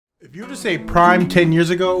If you were to say Prime 10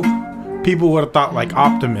 years ago, people would have thought like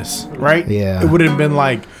Optimus, right? Yeah. It would have been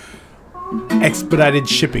like expedited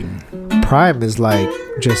shipping. Prime is like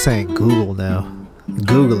just saying Google now.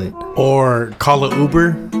 Google it. Or call it Uber.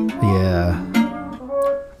 Yeah.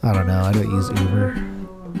 I don't know. I don't use Uber.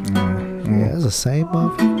 Yeah, it's the same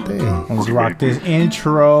motherfucking thing. Let's rock this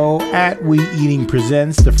intro at We Eating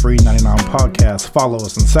Presents, the Free 99 podcast. Follow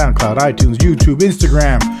us on SoundCloud, iTunes, YouTube,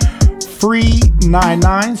 Instagram. Free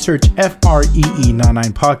 99. Search FREE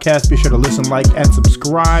 99 podcast. Be sure to listen, like, and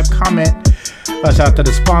subscribe. Comment. Shout out to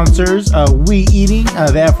the sponsors. We Eating,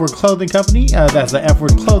 the F Word Clothing Company. That's the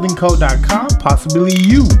FWordClothingCo.com. Possibly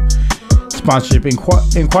you. Sponsorship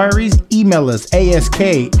inquiries. Email us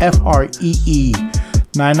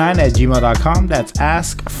askfree99@gmail.com. That's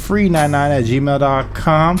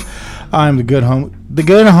askfree99@gmail.com. I'm the good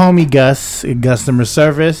homie Gus in customer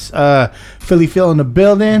service. Philly Phil in the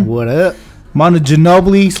building. What up? Mona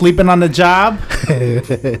Ginobili sleeping on the job.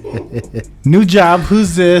 New job.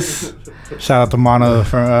 Who's this? Shout out to Mona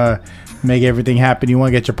for make everything happen. You want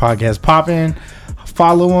to get your podcast popping?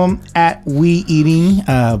 Follow them at We Eating.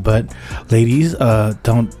 But ladies,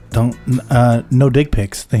 don't no dick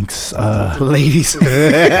pics. Thanks. Ladies.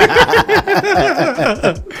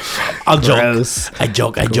 I'll joke. Gross. I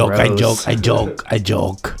joke.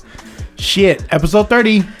 Gross. Shit. Episode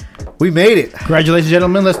 30. We made it. Congratulations,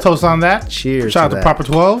 gentlemen. Let's toast on that. Cheers. Shout out to Proper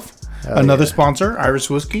 12. Hell Another yeah. sponsor, Irish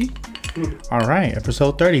Whiskey. All right.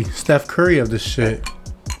 Episode 30. Steph Curry of this shit.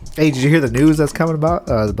 Hey, did you hear the news that's coming about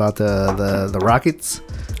the Rockets?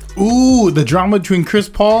 Ooh, the drama between Chris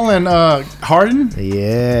Paul and Harden.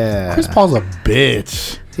 Yeah. Chris Paul's a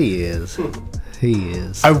bitch. He is. He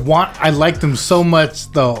is. I liked him so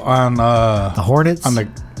much though on the Hornets? on the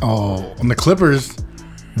Clippers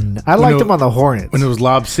I liked him on the Hornets. when it was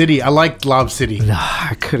Lob City. I liked Lob City. Nah,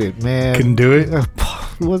 I couldn't, man. Couldn't do it.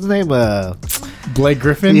 What's his name? Blake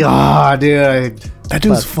Griffin. Yeah, dude. That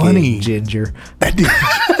dude's Fucking funny. Ginger. That dude.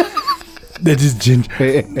 That is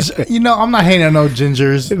ginger. You know, I'm not hating on no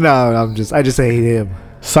gingers. No, I just hate him.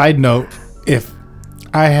 Side note: if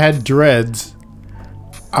I had dreads,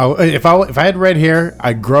 if I had red hair,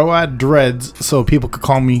 I'd grow out dreads so people could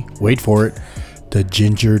call me. Wait for it, the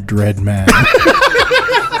ginger dread man.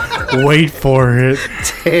 Wait for it.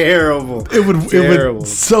 Terrible. It would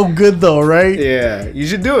so good though, right? Yeah, you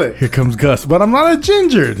should do it. Here comes Gus, but I'm not a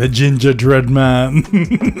ginger. The ginger dread man.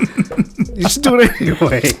 You should do it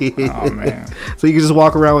anyway. Oh man! So you can just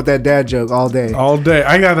walk around with that dad joke all day. All day,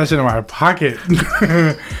 I got that shit in my pocket.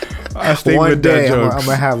 I stay One with day dad I'm jokes.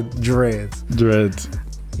 gonna have dreads. Dreads.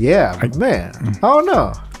 Yeah, man. I don't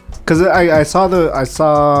know, cause I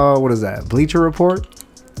saw what is that? Bleacher Report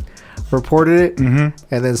reported it, and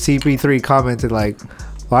then CP3 commented like,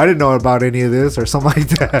 "Well, I didn't know about any of this" or something like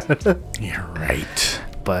that. You're right.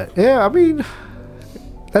 But yeah, I mean,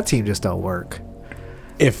 that team just don't work.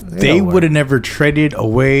 If they would have never traded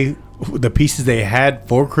away the pieces they had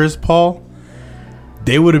for Chris Paul,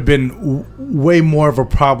 they would have been way more of a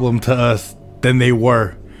problem to us than they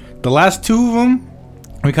were. The last two of them,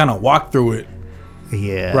 we kind of walked through it.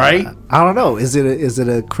 Yeah. Right? I don't know. Is it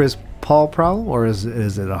a Chris Paul problem or is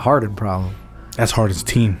it a Harden problem? That's Harden's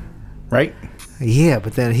team, right? Yeah,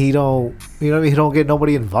 but then he don't get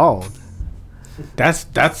nobody involved.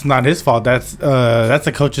 That's not his fault. That's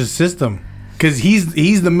a coach's system. Cause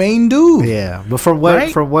he's the main dude. Yeah, but from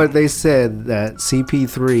what they said that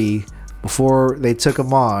CP3 before they took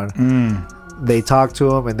him on, they talked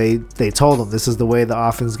to him and they told him this is the way the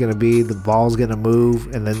offense is gonna be, the ball's gonna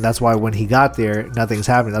move, and then that's why when he got there, nothing's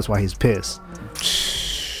happening. That's why he's pissed.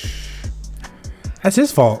 That's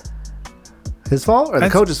his fault. His fault or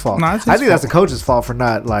the coach's fault? No, it's his I think that's the fault. coach's fault for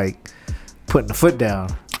not like putting the foot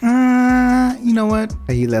down, You know what?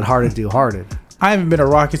 and you let Harden do Harden. I haven't been a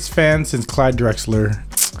Rockets fan since Clyde Drexler.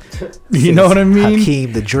 You know what I mean?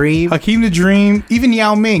 Hakeem the Dream. Hakeem the Dream, even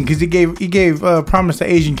Yao Ming, because he gave promise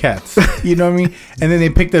to Asian cats. You know what I mean? And then they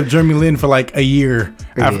picked up Jeremy Lin for like a year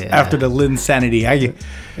after the Lin sanity.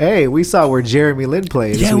 Hey, we saw where Jeremy Lin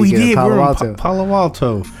played. Yeah, this we weekend in did. Palo We're Alto. in Palo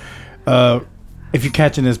Alto. If you're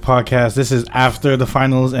catching this podcast, this is after the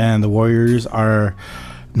finals, and the Warriors are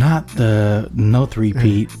not no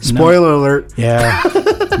three-peat. Spoiler alert. Yeah,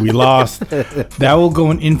 we lost. That will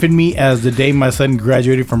go in infamy as the day my son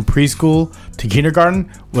graduated from preschool to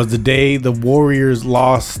kindergarten was the day the Warriors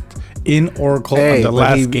lost in Oracle on the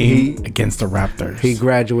last game against the Raptors. He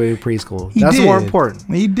graduated preschool. He That's did. more important.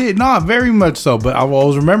 He did. No, very much so, but I will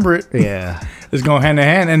always remember it. Yeah. It's going hand in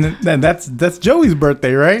hand, and then that's Joey's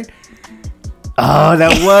birthday, right? Oh,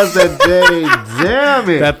 that was the day. Damn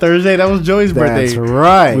it. That Thursday, that was Joey's birthday. That's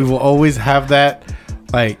right. We will always have that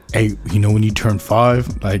Like, hey, you know when you turned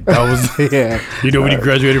 5? Like, that was, Yeah. you know when you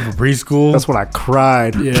graduated from preschool? That's when I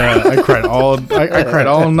cried. Yeah, I cried I cried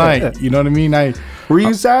all night. You know what I mean? Were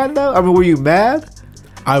you sad though? I mean, were you mad?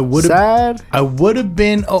 I would have Sad? I would have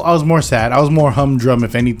been. Oh, I was more sad. I was more humdrum,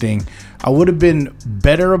 if anything. I would have been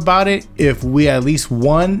better about it if we at least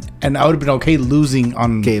won, and I would have been okay losing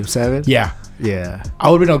on Game 7? Yeah, Yeah. I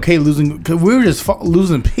would have been okay losing because we were just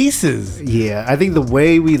losing pieces. Yeah. I think the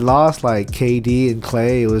way we lost, like KD and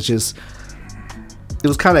Clay, it was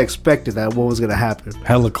kind of expected that what was going to happen.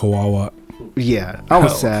 Hella kawawa. Yeah. I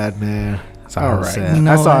was Hell. sad, man. It's I all was right. sad. You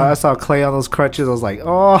know I what? saw Clay on those crutches. I was like,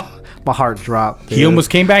 oh, my heart dropped. He dude.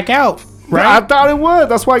 almost came back out. Right? I thought it was.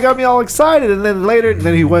 That's why it got me all excited. And then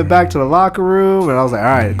then he went back to the locker room, and I was like, all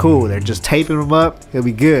right, cool. They're just taping him up. It'll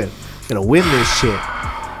be good. Gonna win this shit.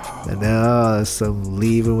 And now some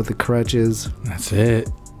leaving with the crutches. That's it.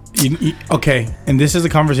 Okay, and this is a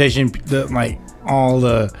conversation that like all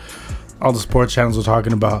the sports channels are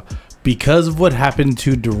talking about because of what happened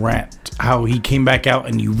to Durant, how he came back out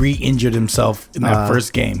and he re-injured himself in that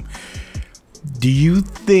first game. Do you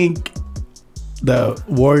think the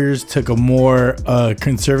Warriors took a more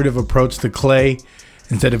conservative approach to Clay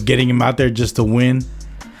instead of getting him out there just to win?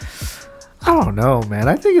 I don't know, man.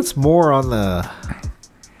 I think it's more on the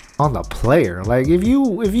player. Like if you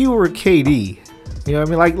were KD, you know what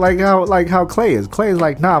I mean? Like how Clay is. Clay is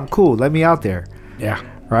like, nah, I'm cool. Let me out there. Yeah.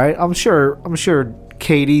 Right? I'm sure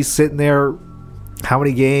KD's sitting there how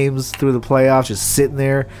many games through the playoffs, just sitting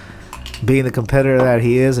there being the competitor that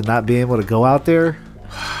he is and not being able to go out there.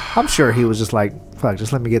 I'm sure he was just like, fuck,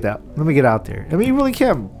 just let me get out there. I mean, you really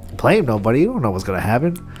can't blame nobody. You don't know what's gonna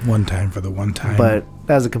happen. One time for the one time. But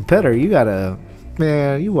as a competitor, you gotta,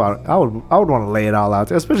 man, I would want to lay it all out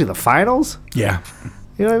there, especially the finals. Yeah.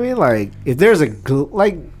 You know what I mean? Like if there's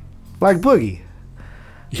like Boogie.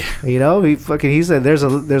 Yeah. You know, he said there's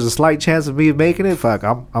a slight chance of me making it. Fuck,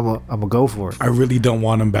 I'm gonna go for it. I really don't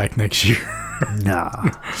want him back next year.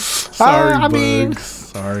 Nah. Sorry, I mean, Bugs.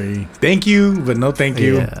 Sorry. Thank you, but no thank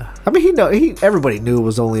you. Yeah. I mean, everybody knew it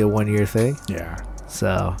was only a 1-year thing. Yeah.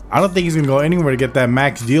 So I don't think he's gonna go anywhere to get that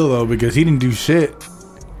max deal though, because he didn't do shit.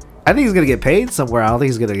 I think he's gonna get paid somewhere. I don't think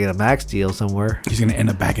he's gonna get a max deal somewhere. He's gonna end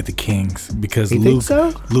up back at the Kings because You think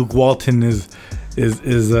so? Luke Walton is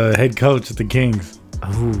head coach at the Kings.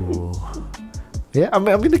 Ooh. Yeah, I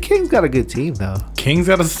mean the Kings got a good team though. Kings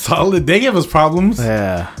got a solid. They gave us problems.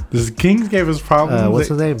 Yeah. The Kings gave us problems. What's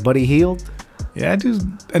his name? Buddy Hield. Yeah, dude.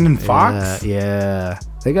 And then Fox. Yeah.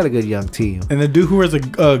 They got a good young team. And the dude who wears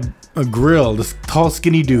a grill, this tall,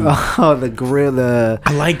 skinny dude. Oh, the grill.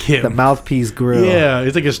 I like him. The mouthpiece grill. Yeah,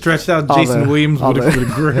 it's like a stretched out Jason Williams with a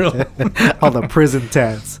grill. All the prison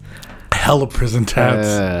tats. Hella prison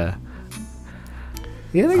tats.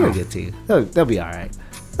 Yeah, they got a good team. They'll be all right.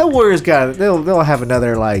 The Warriors they'll have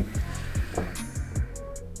another like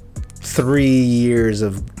 3 years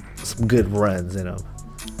of some good runs in them.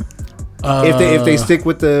 If they stick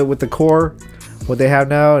with the core, what they have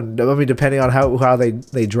now, and I mean depending on how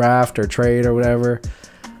they draft or trade or whatever,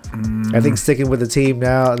 I think sticking with the team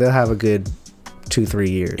now, they'll have a good 2-3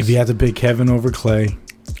 years. If you had to pick Kevin over Clay,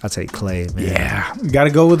 I'll take Clay, man. yeah, you got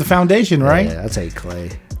to go with the foundation, right? Yeah, I'll take Clay.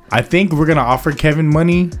 I think we're gonna offer Kevin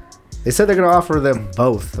money. They said they're gonna offer them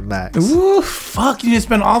both the max. Ooh, fuck! You just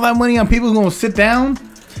spend all that money on people who gonna sit down.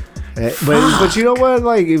 But you know what?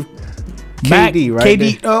 Like if KD, right?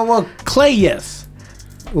 KD. Well, Clay, yes.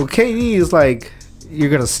 Well, KD is like, you're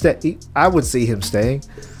gonna stay. I would see him staying.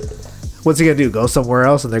 What's he gonna do? Go somewhere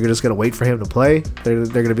else, and they're just gonna wait for him to play? They're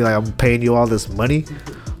gonna be like, I'm paying you all this money.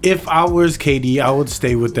 If I was KD, I would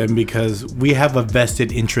stay with them because we have a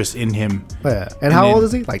vested interest in him. Yeah. And how old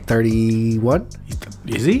is he? Like 31?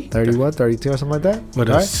 Is he? 31, 32 or something like that? With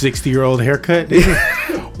a 60-year-old haircut?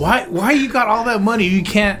 Why you got all that money? You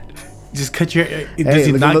can't just cut your... Does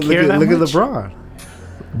he not care that much? Look at LeBron.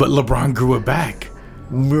 But LeBron grew it back.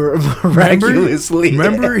 Miraculously.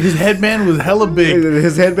 Remember his headband was hella big.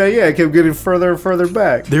 His headband, yeah, kept getting further and further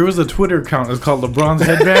back. There was a Twitter account. It's called LeBron's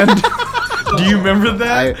Headband. Do you remember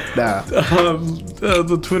that? Nah.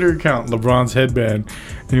 The Twitter account, LeBron's Headband.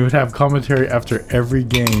 And he would have commentary after every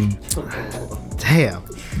game. Damn.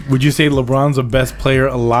 Would you say LeBron's the best player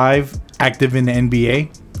alive, active in the NBA?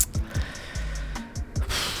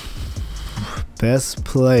 Best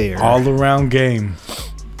player. All around game.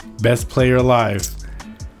 Best player alive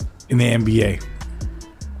in the NBA.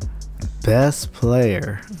 Best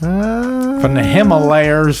player. From the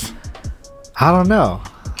Himalayas. I don't know.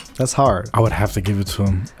 That's hard. I would have to give it to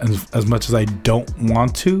him as much as I don't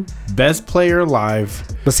want to. Best player alive.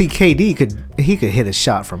 But see, KD could hit a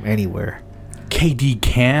shot from anywhere. KD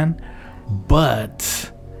can,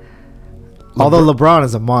 but Although LeBron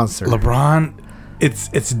is a monster. LeBron,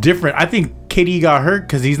 it's different. I think KD got hurt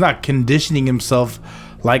because he's not conditioning himself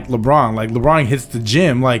like LeBron. Like LeBron hits the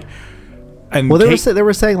gym, like. And well, they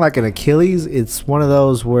were saying like an Achilles. It's one of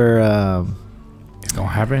those where it's gonna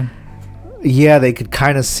happen. Yeah, they could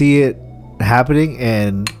kind of see it happening,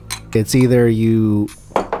 and it's either you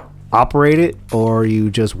operate it or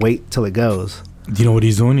you just wait till it goes. Do you know what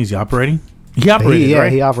he's doing? He's operating. He operated,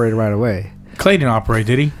 right? He operated right away. Clay didn't operate,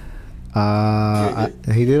 did he?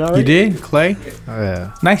 He did already. You did, Clay? Oh,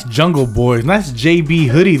 yeah. Nice Jungle Boys. Nice JB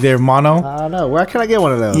hoodie there, Mono. I don't know. Where can I get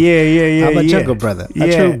one of those? Yeah. I'm a Jungle brother. Yeah.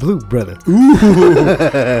 A true blue brother.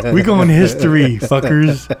 Ooh. We going history,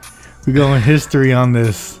 fuckers. We going history on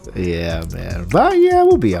this. Yeah, man. But yeah,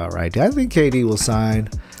 we'll be all right. I think KD will sign.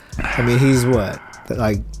 I mean, he's what?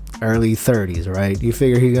 Like early 30s, right? You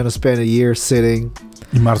figure he's going to spend a year sitting.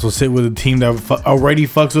 You might as well sit with a team that already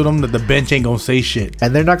fucks with him, that the bench ain't gonna say shit.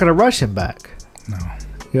 And they're not gonna rush him back. No.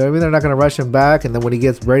 You know what I mean? They're not gonna rush him back. And then when he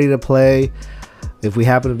gets ready to play, if we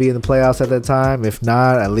happen to be in the playoffs at that time, if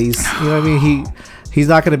not, at least, you know what I mean? He's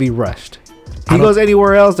not gonna be rushed. He goes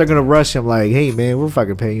anywhere else, they're gonna rush him like, hey man, we're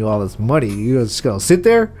fucking paying you all this money. You just gonna sit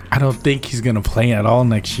there? I don't think he's gonna play at all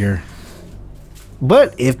next year.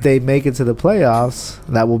 But if they make it to the playoffs,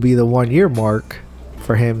 that will be the 1 year mark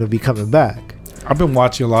for him to be coming back. I've been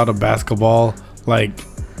watching a lot of basketball, like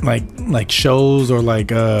shows or like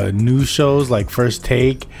news shows, like First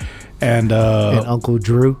Take, and Uncle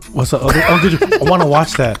Drew. What's the other Uncle Drew? I want to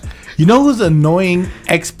watch that. You know who's an annoying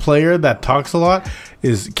ex-player that talks a lot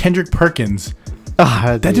is Kendrick Perkins.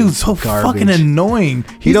 That dude's so fucking annoying.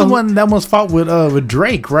 He's the one that almost fought with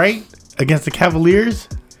Drake, right? Against the Cavaliers.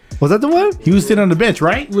 Was that the one? He was sitting on the bench,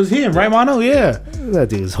 right? It was him, right, Mono? Yeah. That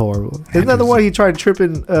dude's horrible. Isn't that the one he tried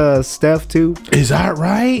tripping Steph too? Is that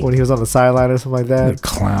right? When he was on the sideline or something like that? The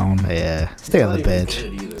clown. Yeah. Stay on the bench.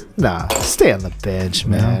 Nah, stay on the bench,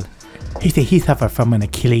 man. He said he suffered from an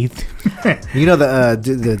Achilles. You know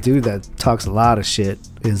the dude that talks a lot of shit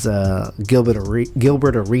is Gilbert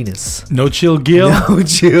Arenas. No Chill Gil. No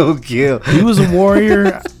Chill Gil. He was a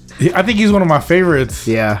warrior. I think he's one of my favorites.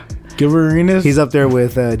 Yeah. Gilbert Arenas. He's up there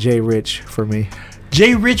with Jay Rich for me.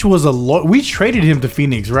 Jay Rich was we traded him to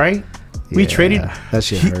Phoenix, right? We traded. That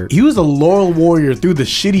shit hurt. He was a loyal warrior through the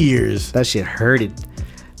shitty years. That shit hurted.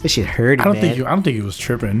 That shit hurted. I don't think he was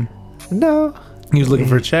tripping. No. He was looking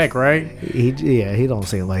for a check, right? He don't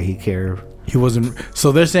seem like he cared. He wasn't.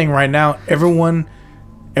 So they're saying right now, everyone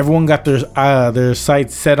got their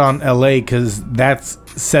sights set on LA because that's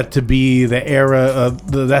set to be the era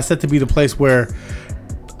of that's set to be the place where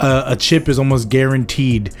a chip is almost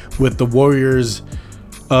guaranteed with the Warriors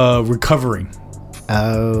recovering.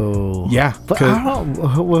 Oh, yeah. But I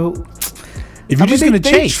don't. Well, if you're just gonna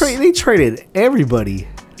chase, they traded everybody.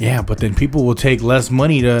 Yeah, but then people will take less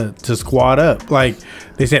money to squad up. Like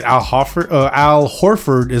they said, Al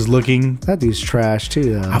Horford is looking. That dude's trash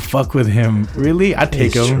too. Though. I fuck with him. Really, I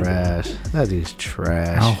take him. Trash. That dude's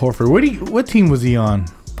trash. Al Horford. What team was he on?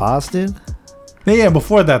 Boston. Yeah,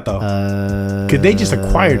 before that though. Cause they just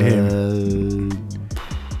acquired him.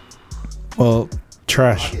 Well,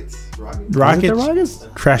 trash. Rockets.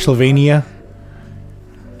 Trash Slovenia.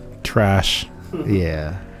 Trash.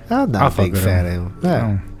 Yeah, I'm not a big fan of him.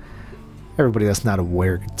 Yeah. Everybody that's not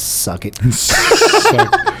aware can suck it.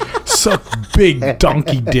 suck big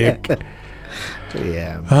donkey dick.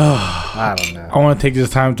 Yeah. I don't know. I want to take this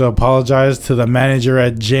time to apologize to the manager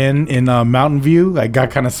at Jen in Mountain View. I got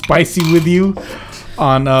kind of spicy with you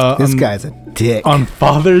on this guy's a dick on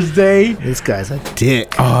Father's Day. This guy's a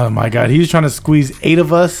dick. Oh my god, he was trying to squeeze 8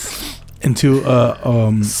 of us into a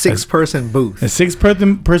 6-person booth. A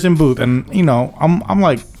 6-person booth, and you know, I'm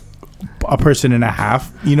like a person and a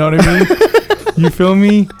half. You know what I mean? You feel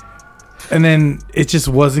me? And then it just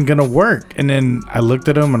wasn't gonna work. And then I looked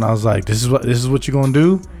at him and I was like, "This is what you're gonna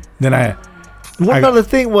do." Then One other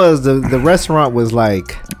thing was the restaurant was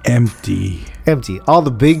like empty. All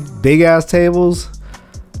the big ass tables.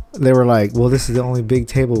 They were like, "Well, this is the only big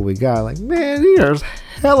table we got." Like, man, there's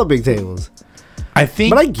hella big tables. I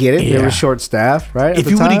think, but I get it. Yeah. They were short staffed, right? If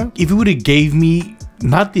you would have gave me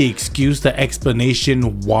not the excuse, the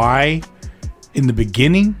explanation why in the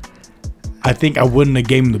beginning, I think I wouldn't have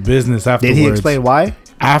gave him the business afterwards. Did he explain why?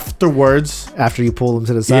 Afterwards, after you pulled him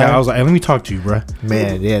to the side, yeah, I was like, hey, "Let me talk to you, bro."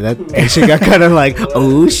 Man, yeah, that shit got kind of like,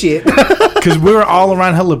 oh shit, because we were all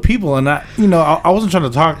around hella people, and I wasn't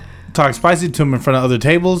trying to talk spicy to him in front of other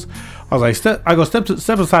tables. I was like,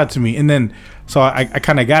 step aside to me. And then, so I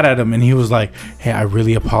kind of got at him, and he was like, hey, I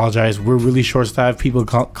really apologize. We're really short-staffed. People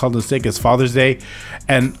called in sick. It's Father's Day.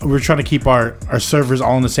 And we're trying to keep our servers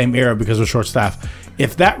all in the same era because we're short-staffed.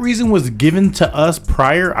 If that reason was given to us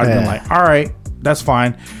prior, I'd been like, all right, that's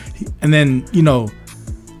fine. And then, you know,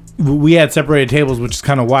 we had separated tables, which is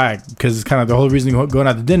kind of whack, because it's kind of the whole reason going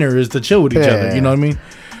out to dinner is to chill with each other. You know what I mean?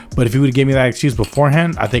 But if you would have given me that excuse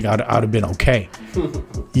beforehand, I think I'd have been okay.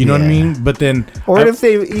 You know what I mean? But then, or if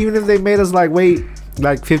they made us like wait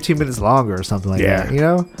like 15 minutes longer or something like that, you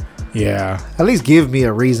know? Yeah. At least give me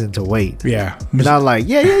a reason to wait. Yeah. Not like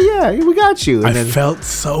yeah, we got you. And I felt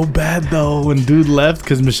so bad though when dude left,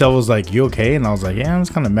 because Michelle was like, "You okay?" And I was like, "Yeah, I was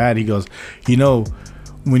kind of mad." He goes, "You know,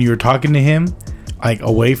 when you were talking to him, like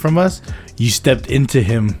away from us, you stepped into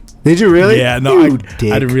him." Did you really? Yeah, no, I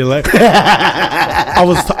didn't realize. I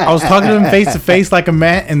was talking to him face to face like a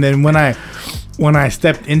man, and then when I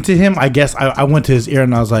stepped into him, I guess I went to his ear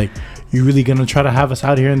and I was like, "You really gonna try to have us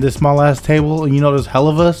out here in this small ass table? And you know there's hell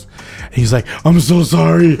of us?" And he's like, "I'm so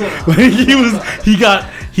sorry." Like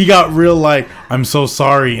he got real like, "I'm so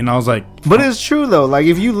sorry," and I was like, but it's true though. Like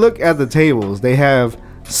if you look at the tables, they have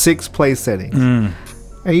 6 place settings.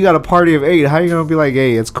 And you got a party of 8. How you gonna be like,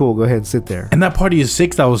 "Hey, it's cool. Go ahead and sit there." And that party is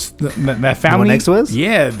 6. That was that family next to us.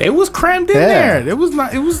 Yeah, they was crammed in there. It was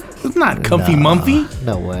not comfy mumpy.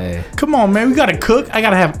 No way. Come on, man. We gotta cook. I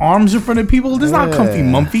gotta have arms in front of people. This is not comfy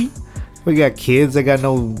mumpy. We got kids that got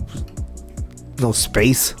no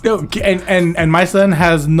space. And my son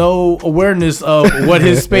has no awareness of what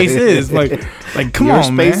his space is. Like come Your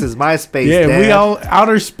on, man. Your space is my space. Yeah, Dad. we all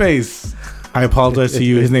outer space. I apologize to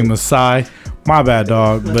you. His name was Sai. My bad,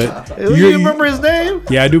 dog. But you remember his name?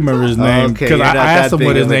 Yeah, I do remember his name because I asked him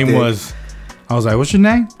what his name was. I was like, "What's your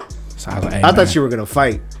name?" So I was like, "Hey, I thought you were gonna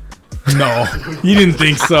fight." No, you didn't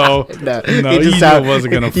think so. No, you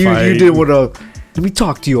wasn't gonna fight. You didn't want to. Let me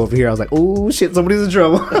talk to you over here. I was like, "Oh shit, somebody's in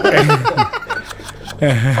trouble."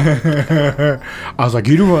 I was like,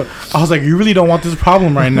 you really don't want this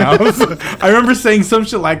problem right now. I remember saying some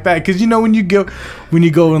shit like that because you know when you go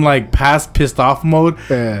in like past pissed off mode,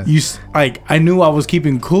 you like I knew I was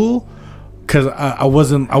keeping cool because I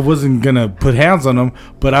wasn't gonna put hands on him,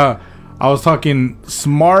 but I was talking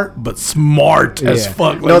smart as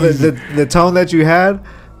fuck. Like, no, the tone that you had,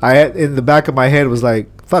 I had in the back of my head was like,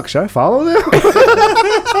 "Fuck, should I follow them?"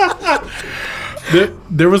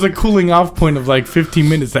 There was a cooling off point of like 15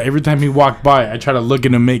 minutes that every time he walked by, I tried to look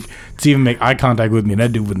at him to even make eye contact with me.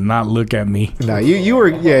 That dude would not look at me. No, you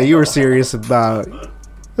were serious about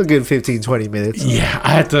a good 15-20 minutes. Yeah,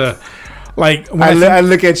 I had to like when I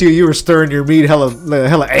look at you, you were stirring your meat hella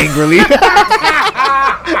angrily.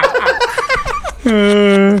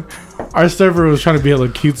 Our server was trying to be hella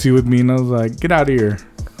cutesy with me, and I was like, "Get out of here."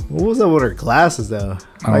 What was up with her glasses though?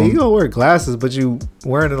 Like you gonna wear glasses, but you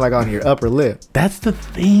wearing it like on your upper lip. That's the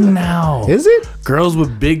thing now. Is it? Girls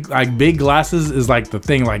with big glasses is like the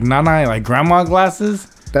thing. Like Nana, like grandma glasses.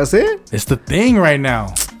 That's it? It's the thing right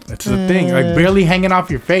now. It's the thing. Like barely hanging off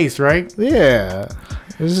your face, right? Yeah.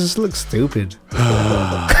 It just looks stupid.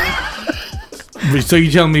 So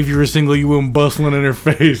you telling me if you were single, you wouldn't bust one in her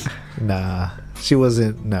face? Nah, she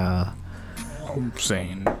wasn't. Nah. I'm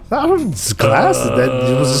saying. I don't glasses. That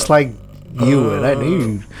it was just like you and I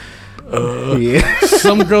knew. Yeah.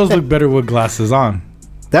 Some girls look better with glasses on.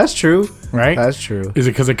 That's true. Right? That's true. Is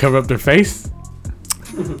it because they cover up their face?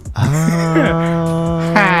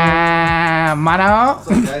 Mano. It's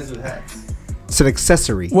like guys with hats. It's an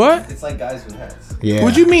accessory. What? It's like guys with hats. Yeah.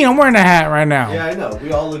 What do you mean? I'm wearing a hat right now. Yeah, I know.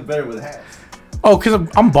 We all look better with hats. Oh, because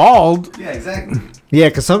I'm bald. Yeah, exactly. Yeah,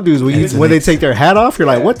 because some dudes, when they take their hat off, you're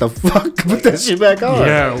like, what the fuck? Put that shit back on.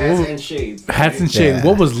 Yeah. Hats and shades. Hats and shades. Yeah.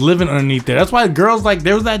 What was living underneath there? That's why girls, like,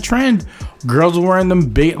 there was that trend. Girls were wearing them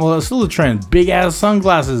big, well, it's still a trend, big ass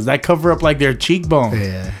sunglasses that cover up, like, their cheekbone.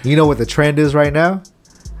 Yeah. You know what the trend is right now?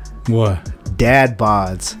 What? Dad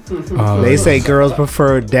bods. They say girls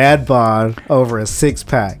prefer dad bod over a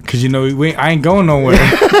 6-pack. Because, you know, I ain't going nowhere.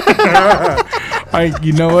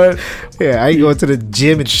 You know what? Yeah, I ain't going to the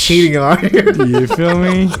gym and cheating on you. You feel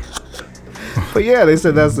me? But yeah, they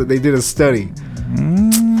said they did a study.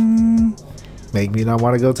 Make me not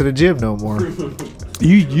want to go to the gym no more.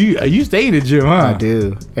 You stay in the gym, huh? I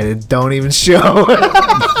do, and it don't even show.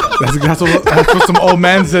 That's what some old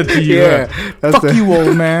man said to you. Yeah, Fuck you,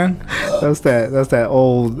 old man. That's that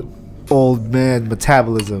old man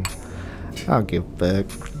metabolism. I don't give a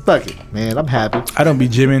fuck. Fuck it, man. I'm happy. I don't be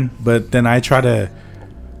gymming, but then I try to,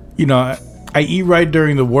 you know, I eat right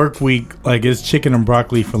during the work week. Like, it's chicken and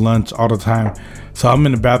broccoli for lunch all the time. So I'm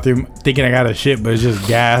in the bathroom thinking I got a shit, but it's just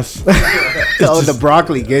gas. Oh, the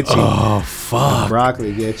broccoli gets you. Oh fuck.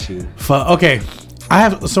 Broccoli gets you. Fuck. Okay, I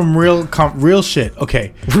have some real shit.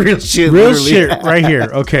 Okay, Real shit. real literally. shit right here.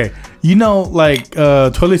 Okay, you know, like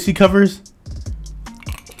toilet seat covers.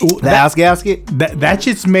 The ass gasket? That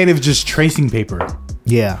shit's made of just tracing paper.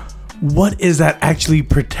 Yeah. What is that actually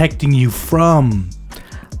protecting you from?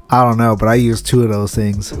 I don't know, but I use 2 of those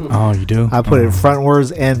things. Oh, you do? I put it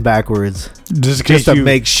frontwards and backwards. Just in case Just to you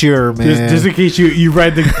make sure, man. just in case you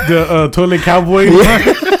ride the toilet cowboy.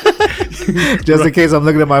 Just in case I'm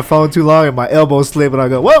looking at my phone too long and my elbow slip and I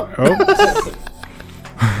go, whoa. Oh.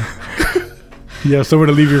 You have somewhere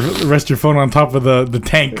to leave rest your phone on top of the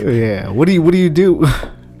tank. Yeah. What do you do?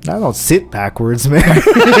 I don't sit backwards, man.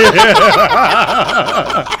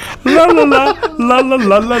 La la la la la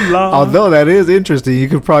la la la. Although that is interesting. You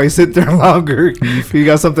could probably sit there longer if you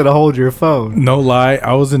got something to hold your phone. No lie,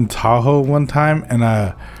 I was in Tahoe one time and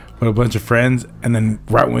with a bunch of friends, and then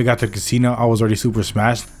right when we got to the casino, I was already super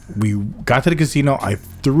smashed. We got to the casino, I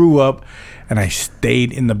threw up, and I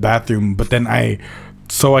stayed in the bathroom. But then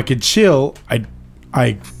so I could chill,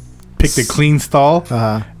 I picked a clean stall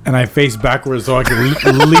and I faced backwards so I could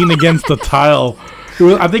lean against the tile.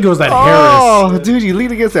 I think it was that Harris. Oh, dude, you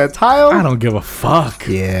lean against that tile? I don't give a fuck.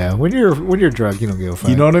 Yeah, when you're drunk, you don't give a fuck.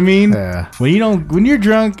 You know what I mean? Yeah. When you're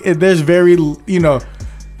drunk, there's very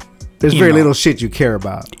There's very little shit you care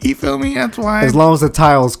about. You feel me? That's why. As long as the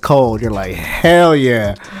tile's cold, you're like, hell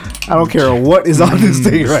yeah. I don't care what is on this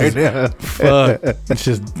thing right now. Fuck. It's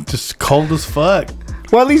just cold as fuck.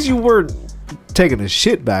 Well, at least you weren't taking a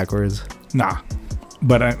shit backwards. Nah,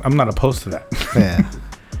 but I'm not opposed to that. Yeah.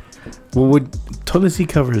 Well, Toilet seat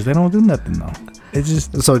covers, they don't do nothing though. It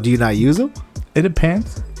just so do you not use them? it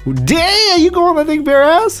depends. Damn, you go on that thing bare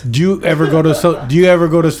ass? Do you ever go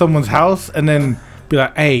to someone's house and then be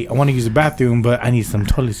like, hey, I want to use the bathroom, but I need some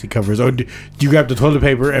toilet seat covers? Or do you grab the toilet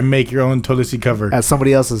paper and make your own toilet seat cover? At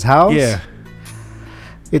somebody else's house? Yeah.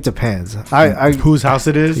 It depends. I Whose house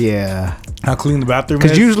it is? yeah. How clean the bathroom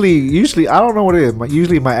Because is? usually I don't know what it is.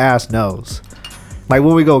 Usually my ass knows. Like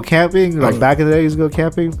when we go camping, like back in the day, we used to go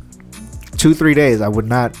camping. 2-3 days, I would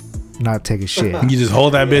not take a shit. You just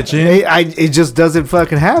hold that bitch in. It just doesn't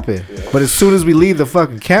fucking happen. But as soon as we leave the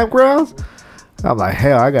fucking campgrounds, I'm like,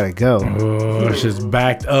 hell, I gotta go. Oh, it's just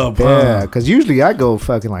backed up. Yeah, Huh? because usually I go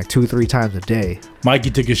fucking like 2-3 times a day. Mikey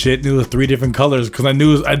took a shit and it was 3 different colors because I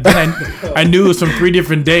knew I knew it was from 3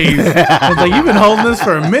 different days. I was like, you've been holding this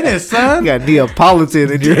for a minute, son. You got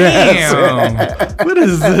Neapolitan in your ass. Damn. What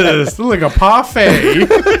is this? Look like a parfait.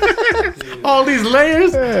 All these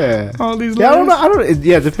layers. Yeah. All these Yeah, layers. I don't know.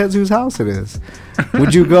 It depends whose house it is.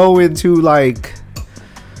 Would you go into like?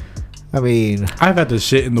 I mean, I've had to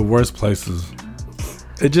shit in the worst places.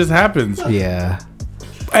 It just happens. yeah.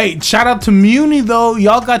 Hey, shout out to Muni though.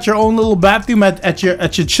 Y'all got your own little bathroom at your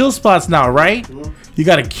chill spots now, right? You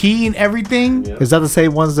got a key and everything. Yeah. Is that the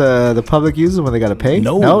same ones the public uses when they gotta pay?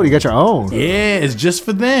 No. you got your own. Yeah, it's just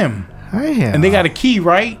for them. Damn. And they got a key,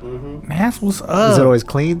 right? Man, that's what's up. Is it always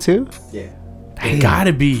clean too? Yeah. They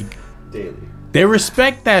gotta be. Daily. They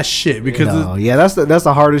respect that shit because No. Yeah, that's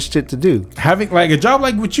the hardest shit to do. having like a job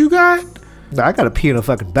like what you got, I gotta pee in a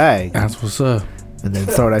fucking bag that's what's up. and then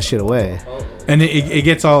throw that shit away. And it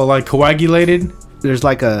gets all like coagulated, There's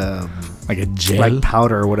like a like a gel. like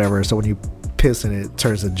powder or whatever. So when you piss in it, it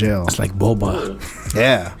turns to gel. it's like boba.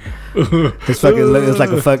 Yeah. It's like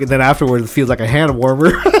a fucking. Then afterwards, it feels like a hand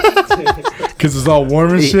warmer. Because it's all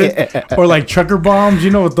warm and shit. Yeah. Or like trucker bombs.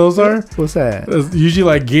 You know what those are? What's that? It's usually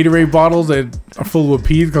like Gatorade bottles that are full with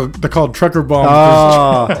peas. They're called trucker bombs.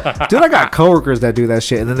 Oh, dude, I got coworkers that do that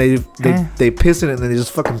shit, and then they piss in it and then they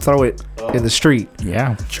just fucking throw it in the street.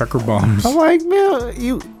 Yeah, trucker bombs. I'm like, man,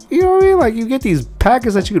 you know what I mean? Like, you get these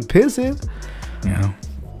packets that you could piss in. Yeah.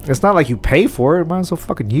 It's not like you pay for it. Might as well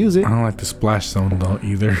fucking use it. I don't like the splash zone though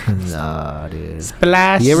either. Nah, dude.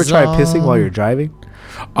 Splash. You ever try pissing while you're driving?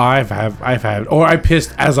 I've had, or I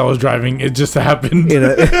pissed as I was driving. It just happened. In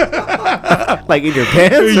a, like in your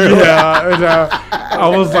pants? Or Yeah,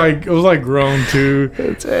 and, it was like grown too.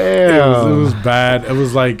 Damn. It was bad. It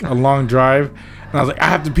was like a long drive, and I was like, I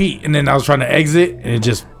have to pee, and then I was trying to exit, and it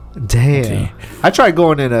just Damn. I tried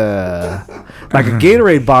going in a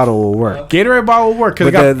Gatorade bottle will work. Gatorade bottle will work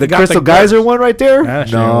because But the Crystal Geyser one right there? That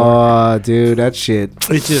shit No, dude, that shit.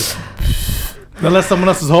 It just unless someone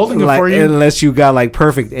else is holding it Like, for you, unless you got like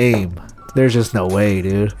perfect aim. There's just no way,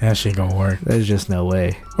 dude. that shit gonna work. There's just no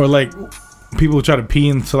way. Or like people who try to pee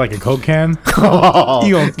into like a Coke can. Oh,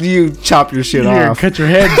 You you chop your shit You're gonna off. cut your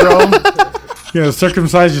head, bro. You're gonna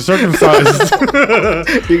circumcise your circumcised.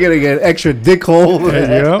 You're gonna get an extra dick hole.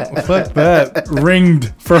 Yeah, fuck that.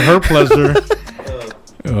 Ringed for her pleasure.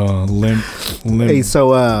 Limp. Hey,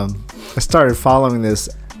 so I started following this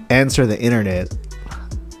Answer the Internet.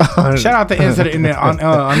 Shout out to Answer the Internet on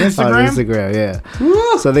Instagram. On Instagram,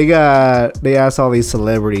 yeah. So they asked all these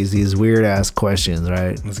celebrities these weird ass questions,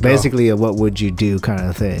 right? Let's go. Basically a what would you do kind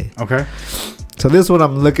of thing. Okay. So this one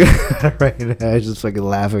I'm looking at right now, I'm just fucking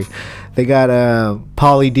laughing. They got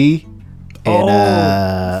Pauly D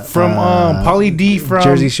and from Pauly D from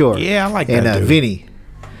Jersey Shore. Yeah, I like and that dude.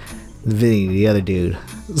 Vinny, the other dude.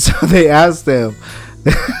 So they asked them,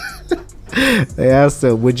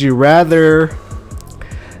 would you rather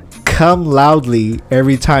come loudly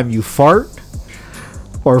every time you fart,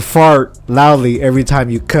 or fart loudly every time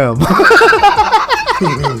you come?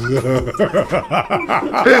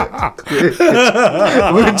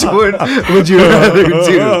 Which one would you rather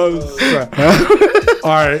do? All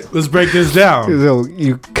right, let's break this down. So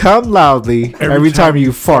you come loudly every time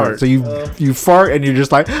you fart. So you fart and you're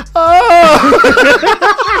just like,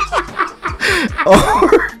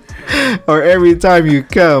 oh. or every time you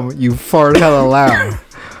come, you fart hella loud.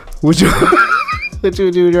 Which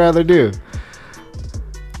would you rather do?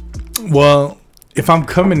 Well, if I'm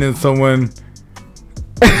coming in someone,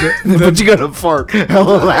 But you gotta fart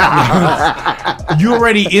hella loud. you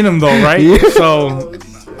already in them though, right? Yeah. So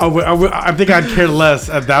I think I'd care less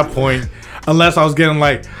at that point, unless I was getting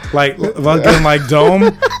like if I was getting like dome,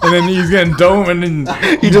 and then he's getting dome, and then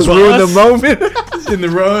You just ruined the moment. in the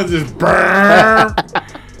road, just burn.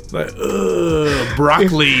 Like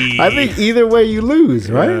broccoli. I think either way you lose,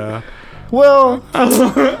 right? Yeah. Well, let's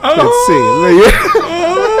see.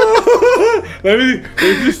 Let me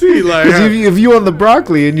just see. Like, Because if you on the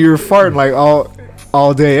broccoli and you're farting like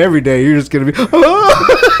all day, every day, you're just gonna be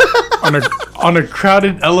on a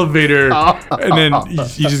crowded elevator, and then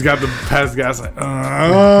you just got the past gas. Like,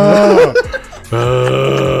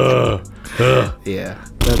 yeah,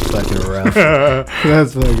 that's fucking rough.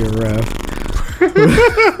 That's fucking rough.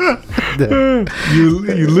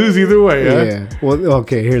 you lose either way. Huh? Yeah. Well,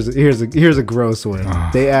 okay. Here's a gross one.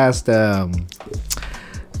 They asked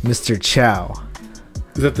Mr. Chow,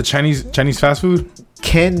 Is that the Chinese fast food?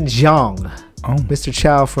 Ken Jeong, Oh. Mr.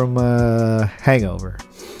 Chow from Hangover.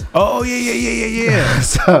 Oh yeah.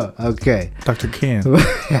 So okay. Dr. Ken.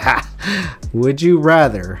 Would you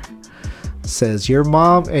rather, says your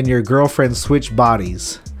mom and your girlfriend switch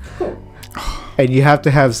bodies, and you have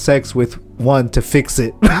to have sex with one to fix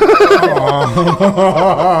it?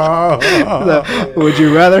 Would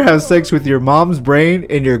you rather have sex with your mom's brain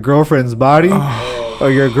in your girlfriend's body, or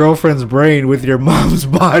your girlfriend's brain with your mom's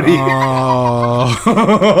body?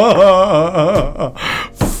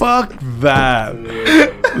 Fuck that.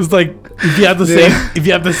 It's like if you have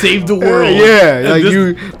to save the world. Yeah,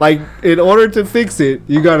 like in order to fix it,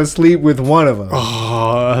 you gotta sleep with one of them.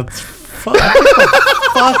 Oh, that's fuck. Get the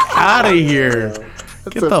fuck out of here.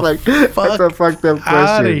 Get the That's a fucked up question.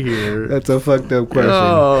 out of here. That's a fucked up question.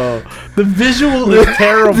 Oh, the visual is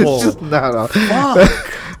terrible. It's just, no. Fuck.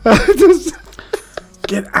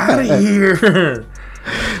 Get out of here.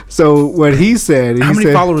 So what he said, How many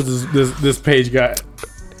said, followers does this page got?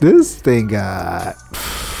 this thing got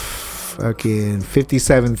fucking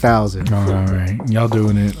 57,000. Oh, all right, y'all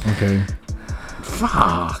doing it? Okay.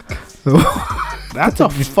 Fuck. That's a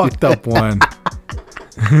fucked up one.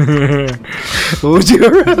 What would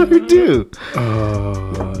you rather do?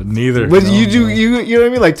 Neither. But you know what I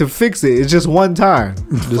mean? Like to fix it, it's just one time.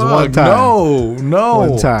 Just one time. No.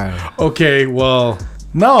 One time. Okay, well,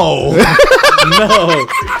 no. No.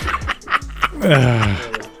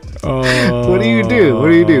 What do you do?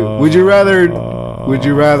 Would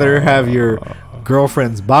you rather have your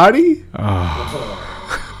girlfriend's body?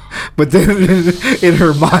 But then in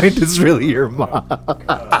her mind, it's really your mom.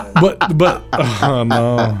 But oh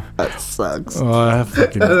no, That sucks. oh,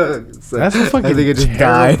 that's a fucking I think it just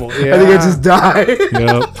terrible. died. I think it just died.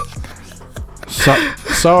 Yep.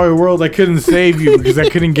 Sorry, world, I couldn't save you because I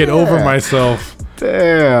couldn't get over myself.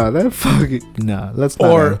 Damn, that fucking no. Let's not.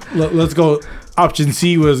 Or let's go. Option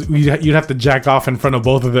C was you'd have to jack off in front of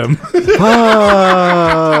both of them.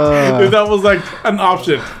 Ah. If that was like an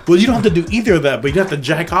option. Well, you don't have to do either of that, but you have to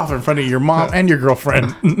jack off in front of your mom and your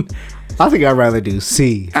girlfriend. I think I'd rather do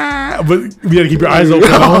C. But you gotta keep your eyes open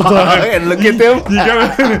the whole time. And look at them. You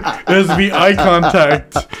gotta. There has to be eye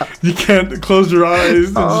contact. You can't close your eyes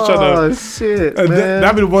and just try to. Oh shit, And man.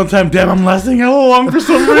 that'd be the one time. Damn, I'm lasting hella long for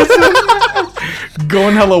some reason.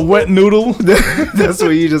 Going hella wet noodle. That's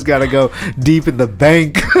where you just gotta go deep in the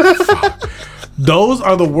bank. Those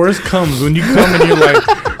are the worst comes when you come and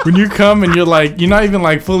you're like, you're not even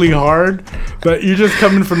like fully hard, but you're just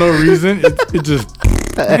coming for no reason. It just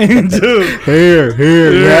Dude. Here.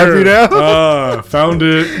 You happy now? Found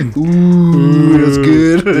it. Ooh, that's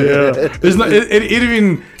good. Yeah. It's not. It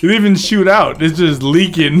even shoot out. It's just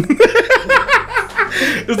leaking.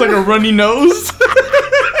 It's like a runny nose.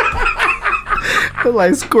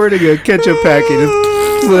 Like squirting a ketchup packet.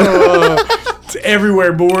 It's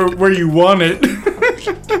everywhere, but where you want it.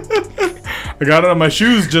 I got it on my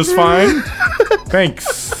shoes just fine.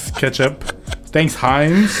 Thanks, ketchup. Thanks,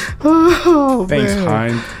 Heinz. Oh, Thanks, man.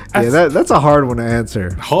 Heinz. Yeah, that's a hard one to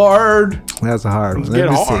answer. Hard. That's a hard one. It's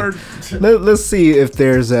getting hard. Let's see if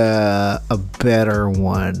there's a better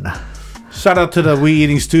one. Shout out to the We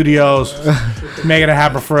Eating Studios, making it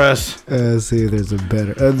happen for us. Let's see if there's a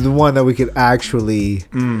better the one that we could actually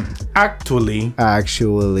Actually,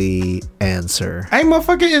 answer. hey,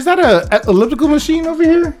 motherfucker, is that a elliptical machine over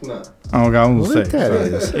here? No. Oh, God, I was gonna What say. that Sorry.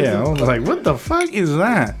 is? Yeah, I was like, what the fuck is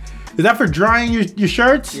that? Is that for drying your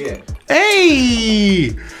shirts? Yeah.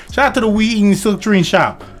 Hey! Shout out to the We Eating Silk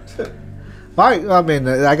Shop. I mean,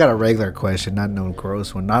 I got a regular question, not no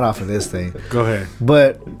gross one, not off of this thing. Go ahead.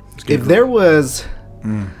 But if there was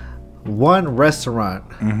one restaurant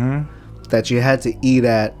that you had to eat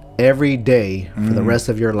at every day for the rest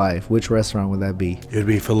of your life, which restaurant would that be? It would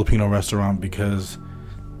be a Filipino restaurant because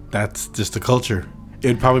that's just the culture. It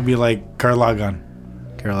would probably be like Carlagan.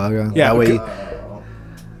 Carolaga? Yeah,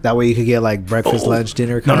 That way you could get like breakfast, lunch,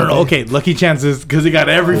 dinner. No. kind of thing? Okay, Lucky Chances because they got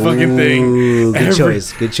every fucking thing. Ooh, good Every-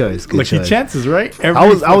 choice. Good choice. Good Lucky choice. Chances, right? I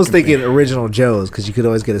was fucking thinking thing. Original Joe's because you could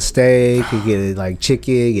always get a steak, you get like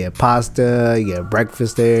chicken, you get pasta, you get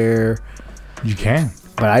breakfast there. You can.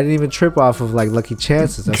 But I didn't even trip off of like Lucky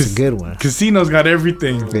Chances. That's a good one. Casino's got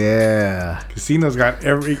everything. Yeah. Casino's got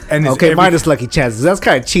every. And it's Okay, every, minus Lucky Chances. That's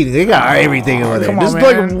kind of cheating. They got everything over there. come on, Just man.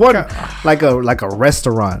 like one, like a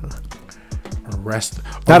restaurant, rest.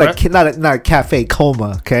 not a cafe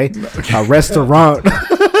coma. Okay, a restaurant.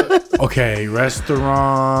 Okay,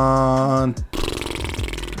 restaurant.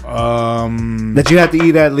 That you have to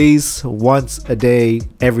eat at least once a day,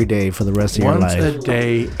 every day for the rest of your Once life. a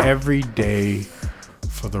day, every day,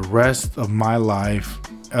 for the rest of my life.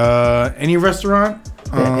 Any restaurant?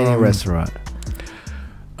 Yeah, any restaurant.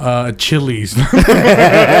 Chili's. I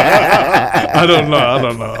don't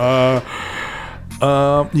know.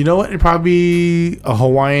 You know what? It'd probably be a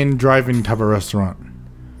Hawaiian drive-in type of restaurant.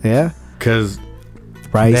 Yeah. Because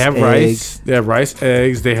Rice. they have egg. rice. They have rice,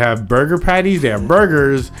 eggs. They have burger patties. They have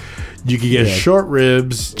burgers. You can get Yeah. short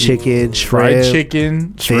ribs, Chicken, fried shrimp,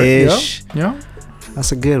 chicken, fish. Yeah.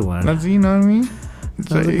 That's a good one. That's, you know what I mean? It's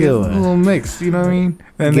That's a it's good one. a little mix, you know what I mean?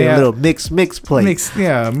 And Get they a have little mix plate. mix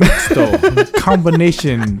though.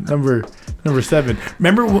 Combination number 7.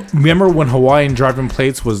 Remember when Hawaiian driving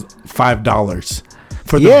plates was $5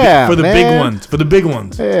 for the big man. ones. For the big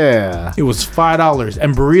ones. Yeah. It was $5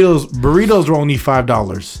 and burritos were only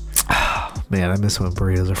 $5. Man, I miss when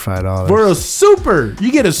burritos are $5. For a super,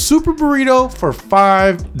 you get a super burrito for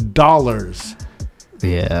 $5.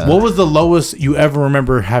 Yeah. What was the lowest you ever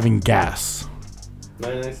remember having gas?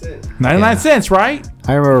 99 cents. 99 cents, right?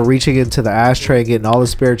 I remember reaching into the ashtray and getting all the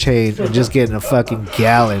spare change and just getting a fucking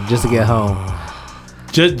gallon just to get home.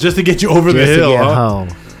 Just to get you over the Just to hill. get Huh? home.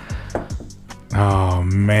 Oh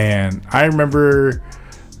man, I remember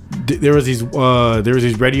there was these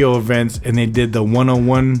radio events and they did the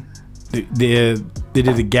 101. They did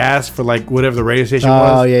the gas for like whatever the radio station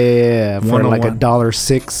Oh was. yeah. For like 101.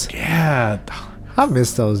 $1.06. Yeah, I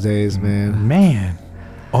miss those days, man. man.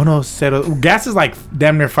 Oh no, gas is like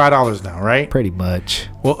damn near $5 now, right? Pretty much.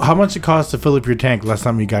 Well, how much it cost to fill up your tank last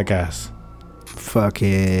time you got gas? Fucking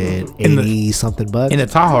In the- 80 something bucks. In the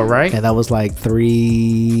Tahoe, right? And that was like I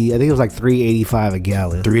think it was like $3.85 a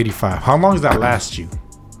gallon. $3.85. How long does that last you?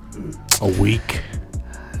 A week.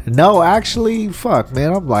 No, actually, fuck,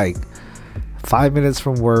 man. I'm like 5 minutes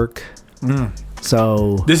from work.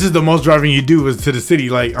 So This is the most driving you do is to the city,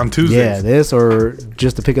 like on Tuesdays. yeah, this or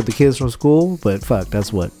just to pick up the kids from school. But fuck,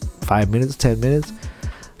 that's what 5 minutes, 10 minutes.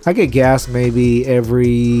 I get gas maybe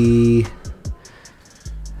every.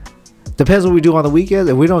 Depends what we do on the weekends.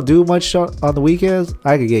 If we don't do much on the weekends,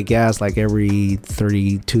 I could get gas like every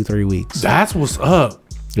 3 weeks. That's what's up.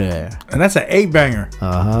 Yeah. And that's an 8-banger.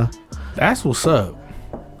 Uh huh. That's what's up.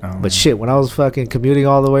 But shit, when I was fucking commuting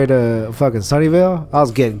all the way to fucking Sunnyvale, I was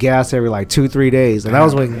getting gas every like 2-3 days, and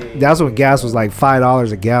that's when gas was like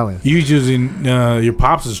 $5 a gallon. You was using your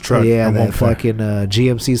pops' truck. Yeah, at one that point. fucking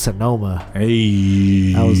GMC Sonoma.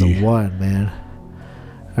 Hey. That was the one, man.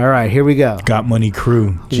 All right, here we go. Got Money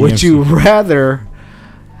Crew. Would GMC. you rather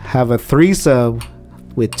have a threesome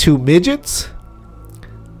with 2 midgets?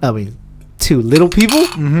 I mean, 2 little people?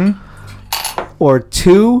 Or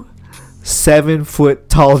 2 7-foot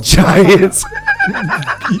tall giants?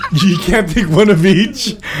 You can't take one of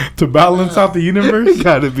each to balance out the universe?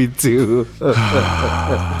 Gotta be two.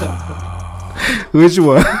 Which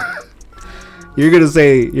one? You're gonna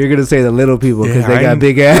say the little people because they got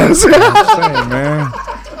big ass. I'm saying, man.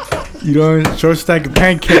 You know, short stack of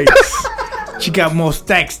pancakes. She got more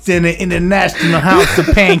stacks than the International House of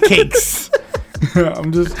Pancakes.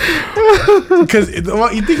 I'm just because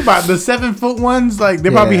you think about it, the 7 foot ones, like they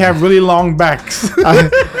probably have really long backs.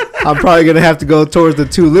 I'm probably gonna have to go towards the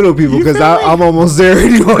two little people because I'm almost there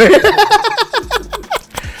anyway.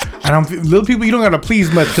 Little people, you don't gotta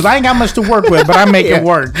please much because I ain't got much to work with, but I make it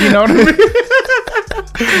work. You know what I mean?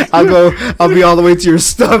 I'll be all the way to your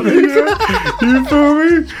stomach. You feel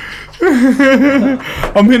me?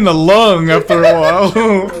 I'm hitting the lung after a while.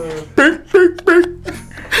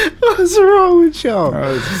 What's wrong with y'all?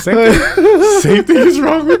 Same thing is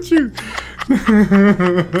wrong with you.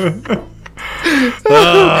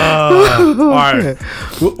 All right.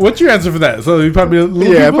 What's your answer for that? So you probably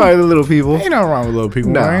little people? Probably the little people. Ain't nothing wrong with little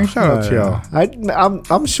people. Man. Shout out to y'all.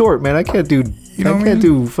 I'm short, man. I can't do.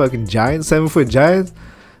 Do fucking giants, 7 foot giants.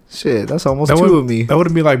 Shit, that's almost two of me. That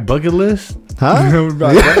wouldn't be like bucket list, huh?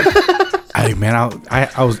 Hey man,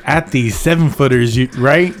 I was at these 7 footers,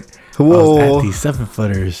 right? Whoa. I was at these 7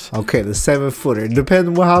 footers. Okay, the 7 footer. It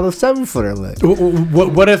depends on how the 7 footer looked.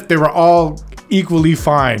 What if they were all equally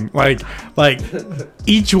fine? Like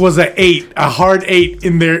each was a 8, a hard 8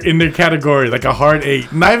 in their category, like a hard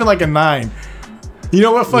 8, not even like a 9. You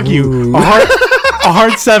know what? Fuck you. A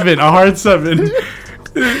hard 7.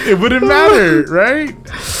 It wouldn't matter, right?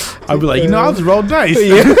 I'd be like, I'll just roll dice.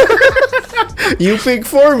 Yeah. You pick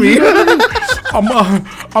for me. I'm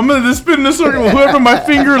gonna just spin in a circle. Whoever my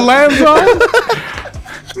finger lands on,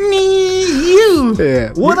 you.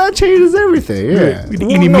 Yeah. Well, that changes everything. Yeah.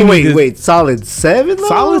 Wait. Solid 7. Though?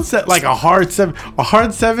 Solid 7, like a hard 7. A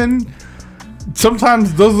hard 7.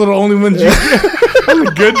 Sometimes those are the only ones you get on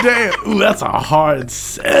a good day. Ooh, that's a hard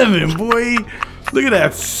 7, boy. Look at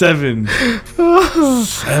that 7.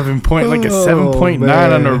 7 point, like a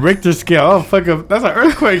 7.9 on the Richter scale. Oh fuck up. That's an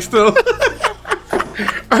earthquake still.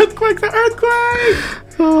 Earthquake's an earthquake.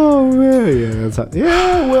 Oh man,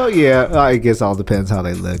 yeah. I guess all depends how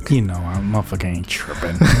they look. I'm motherfucker ain't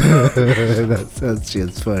tripping. That's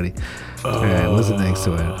just funny. All right, what's the next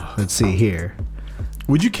one? Let's see here.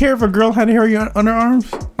 Would you care if a girl had hair on her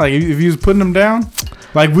arms? Like if you was putting them down?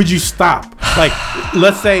 Like would you stop? Like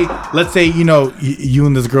let's say you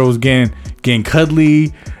and this girl was getting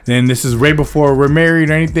cuddly, and this is right before we're married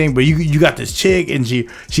or anything, but you got this chick and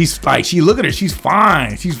she's like, look at her, she's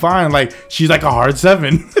fine, like she's like a hard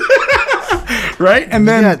 7. Right? And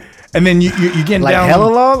then you getting like down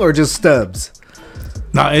hella long or just stubs?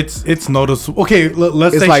 No, it's noticeable. Okay,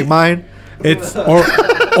 let's say it's like mine. It's or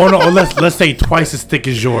no, let's say twice as thick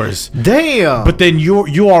as yours. Damn. But then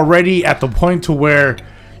you already at the point to where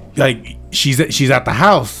like she's at the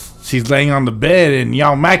house. She's laying on the bed and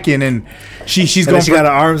y'all macking, and she's going. She got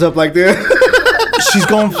her arms up like this. She's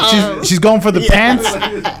going for the pants.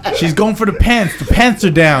 She's going for the pants. The pants are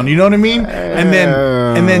down. You know what I mean? And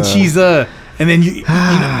then she's and then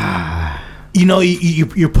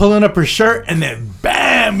you're pulling up her shirt, and then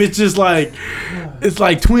bam! It's just like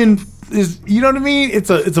twin. You know what I mean? It's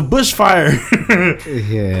a bushfire.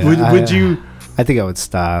 Yeah. Would you? I think I would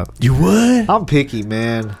stop. You would? I'm picky,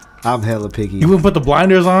 man. I'm hella picky. You wouldn't put the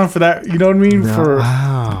blinders on for that? You know what I mean? No. For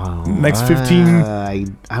next 15, I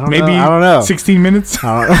don't maybe know. I don't know. 16 minutes.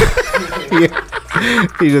 I don't know. Yeah.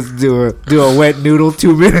 You just do a wet noodle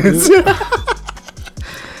 2 minutes.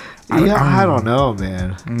 I don't know,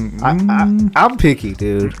 man. I'm picky,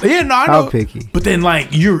 dude. Yeah, no, I know. I'm picky. But then, like,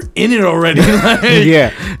 you're in it already. Like,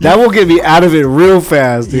 yeah, that will get me out of it real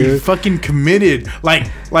fast, dude. You're fucking committed. Like,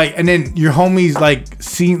 and then your homies, like,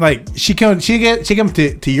 seeing, like, she come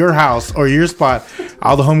to your house or your spot.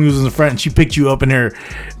 All the homies was in the front, and she picked you up in her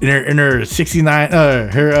 69,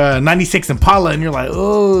 her 96 Impala, and you're like,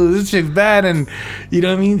 oh, this shit's bad, and you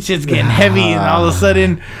know what I mean? Shit's getting heavy, and all of a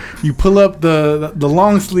sudden, you pull up the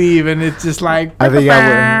long sleeve, and it's just like. I think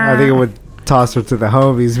I would toss her to the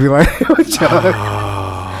homies, be like, what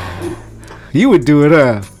you would do it,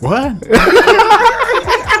 huh? What?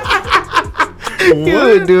 You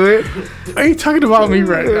would do it. Are you talking about me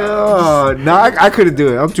right now? Oh, no, I couldn't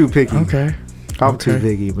do it. I'm too picky. Okay. I'm too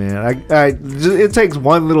picky, man. It takes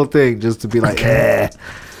one little thing just to be like, can't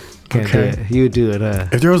do it. You would do it, huh?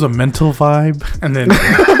 If there was a mental vibe, and then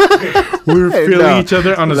we were feeling each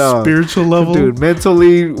other on a spiritual level, dude.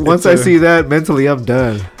 Mentally, once I see that, mentally, I'm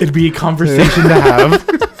done. It'd be a conversation to have.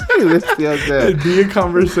 This feels good. It'd be a I'd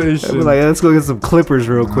conversation. be like, let's go get some clippers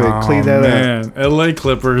real quick. Clean that up. man. LA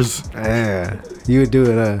Clippers. Yeah. You would do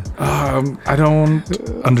it, huh? I don't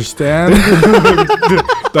understand.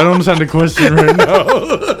 I don't understand the question right now.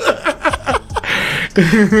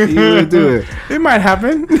 You would do it. It might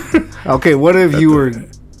happen. Okay, what if you were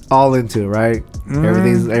all into it, right?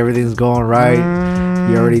 Everything's going right.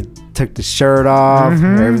 You already took the shirt off.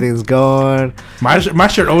 Everything's going. My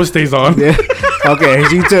shirt always stays on. Yeah. Okay,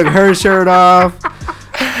 she took her shirt off.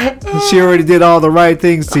 She already did all the right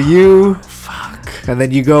things to you. Fuck. And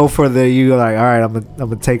then you go for you're like, all right, I'm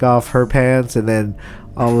gonna take off her pants, and then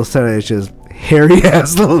all of a sudden it's just hairy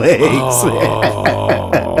ass legs.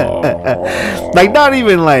 Oh. Like not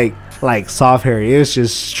even like soft hairy. It's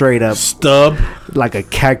just straight up Stub. like a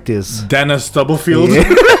cactus. Dana Stubblefield. Yeah.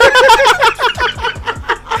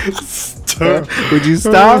 Would you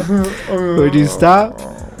stop? Would you stop?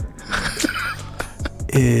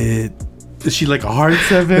 Is she like a hard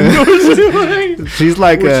 7? What's she like? She's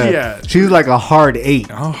like Where's she at? she's like a hard 8.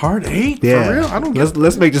 Oh, hard 8? Yeah. For real? I don't get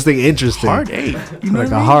let's make this thing interesting. hard 8. You know Like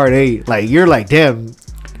what I a mean? hard 8. Like you're like, damn,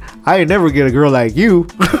 I ain't never get a girl like you.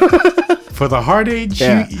 For the hard 8,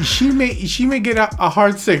 Yeah. she may get a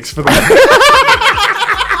hard 6 for that.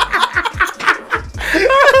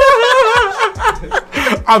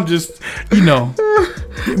 I'm just,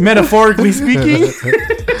 metaphorically speaking.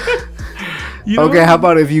 You know? Okay, how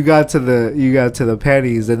about if you got to the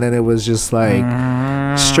panties and then it was just like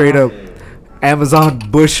straight up Amazon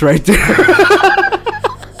bush right there.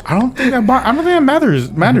 I don't think that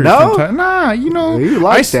matters. No? Sometimes. Nah, You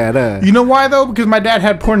like that, huh? You know why though? Because my dad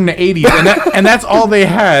had porn in the 80s, and that's all they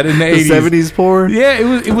had in the 80s. 70s porn? Yeah,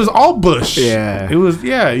 it was all bush. Yeah. It was.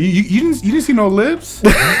 Yeah, you didn't see no lips.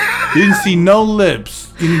 You didn't see no lips.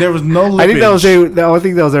 There was no lips. I think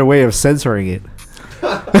that was their way of censoring it.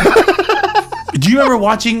 Do you remember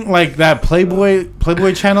watching like that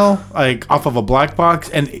Playboy channel, like off of a black box,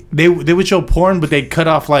 and they would show porn, but they'd cut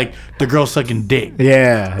off like the girl sucking dick.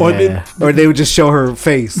 Yeah. Or Or they would just show her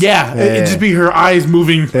face. Yeah, it'd just be her eyes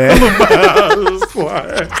moving. Yeah. I'm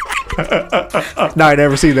No, I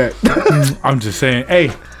never seen that. just saying.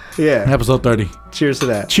 Hey, Yeah. episode 30. Cheers to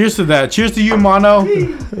that. Cheers to that. Cheers to you, Mono.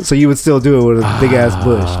 So you would still do it with a big ass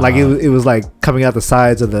bush, like it was like coming out the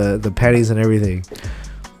sides of the panties and everything,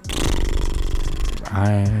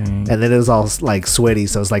 and then it was all like sweaty,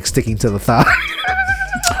 so it's like sticking to the thigh.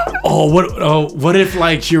 What if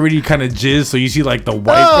like she already kind of jizzed, so you see like the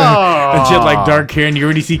white and she had like dark hair, and you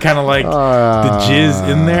already see kind of like the jizz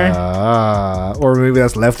in there. Or maybe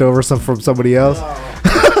that's leftover from somebody else.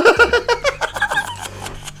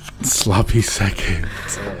 Sloppy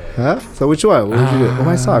seconds. Huh? So which one? What would you do? Oh,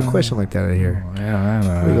 I saw a question like that in here. Yeah, I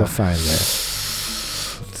know. Let me go find that.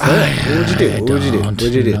 So, what would you do? What would you do? What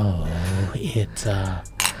would you do?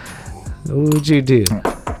 What would you do?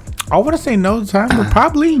 I want to say no time, but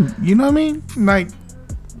probably. You know what I mean? Like,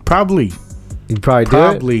 probably. You'd probably do it.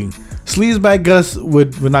 Probably. Sleazebag Gus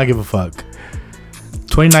would not give a fuck.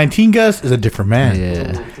 2019 Gus is a different man.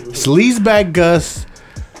 Yeah. Sleazebag Gus,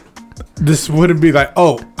 this wouldn't be like,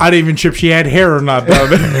 oh, I didn't even trip she had hair or not.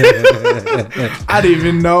 I didn't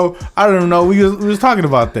even know. I don't know. We was talking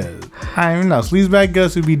about that. I don't even know. Sleazebag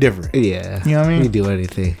Gus would be different. Yeah. You know what I mean? You do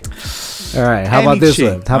anything. All right. How about this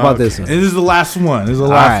one? How about this one? This is the last one. This is the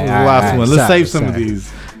right, last all one. right. Let's Sorry, save some of sorry.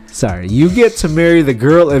 these. Sorry. You get to marry the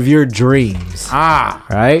girl of your dreams.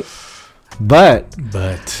 Right? But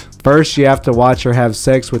first you have to watch her have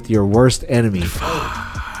sex with your worst enemy.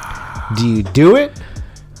 Do you do it?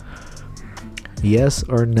 Yes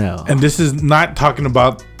or no? And this is not talking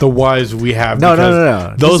about the wives we have.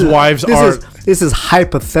 No. Those wives are This is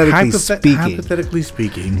hypothetically speaking. Hypothetically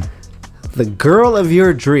speaking. The girl of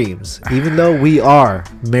your dreams, even though we are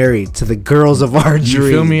married to the girls of our dreams. You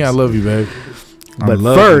feel me? I love you, babe. But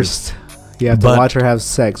first, you have to watch her have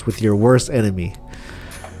sex with your worst enemy.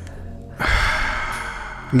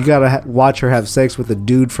 You gotta watch her have sex with a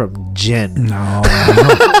dude from Gen. No.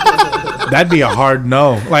 That'd be a hard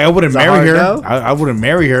no. Like, I wouldn't marry her. No? I wouldn't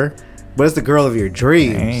marry her. But it's the girl of your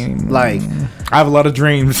dreams. Like, I have a lot of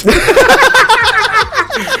dreams.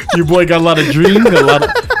 Your boy got a lot of dreams.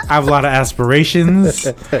 I have a lot of aspirations.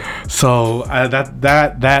 So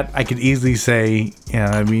that I could easily say,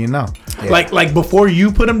 I mean, no. Yeah. Like before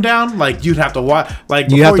you put him down, like you'd have to watch.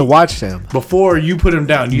 Like you have to watch them before you put him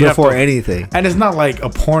down. You before have to, anything. And it's not like a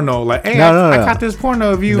porno. Like, hey, no. I got this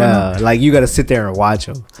porno of you. No, like you got to sit there and watch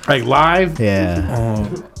them. Like live. Yeah.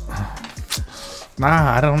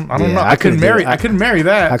 Nah, I don't know. I couldn't marry that.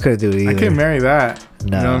 I couldn't do it either. I couldn't marry that.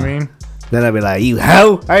 No. You know what I mean? Then I'd be like, you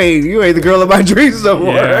hoe? Hey, you ain't the girl of my dreams no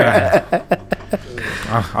more. Yeah.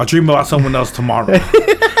 I'll dream about someone else tomorrow.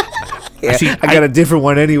 Yeah, See, I got a different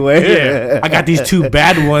one anyway. Yeah, I got these two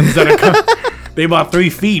bad ones that are they about 3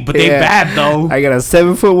 feet, but they Yeah. bad though. I got a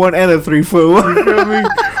 7-foot one and a 3-foot one. You feel me?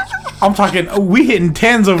 I'm talking. We hitting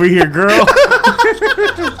 10s over here, girl.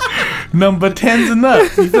 Number 10s and up.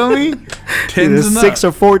 You feel me? 10s and 6 up.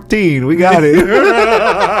 or 14. We got it.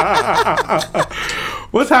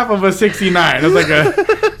 What's half of a 69? That's like a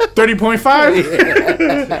 30.5.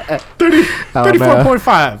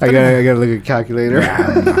 34.5. I gotta look at a calculator.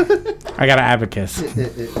 I got an abacus.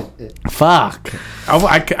 Fuck.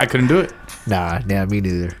 I couldn't do it. Nah, me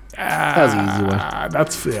neither. That was an easy one.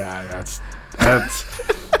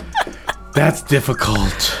 That's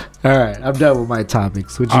difficult. All right, I'm done with my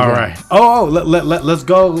topics. What you All got? right. Let's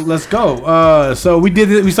go. So we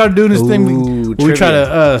did it. We started doing this thing. Ooh, We try to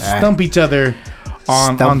trivia. stump each other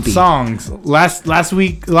on Stumpy. songs. Last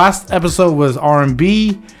episode was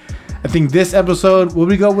R&B. I think this episode, what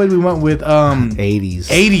we go with? We went with 80s.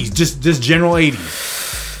 80s, just general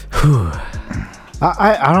 80s.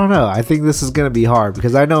 I don't know. I think this is gonna be hard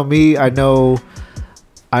because I know me. I know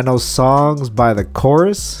songs by the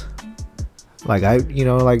chorus. Like jamming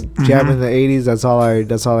the 80s. That's all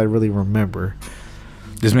I really remember.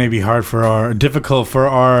 This may be difficult for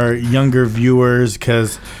our younger viewers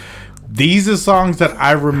because these are songs that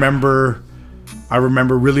I remember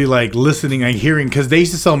really like listening and hearing because they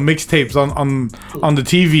used to sell mixtapes on the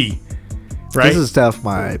TV. Right? This is stuff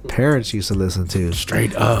my parents used to listen to.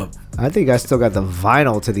 Straight up. I think I still got the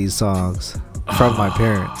vinyl to these songs from my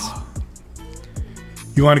parents.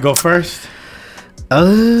 You want to go first?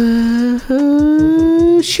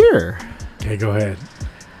 Sure. Okay, go ahead.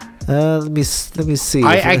 Let me see.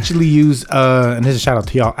 I actually use and here's a shout out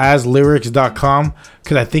to y'all, aslyrics.com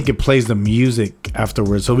because I think it plays the music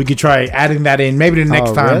afterwards. So we could try adding that in maybe the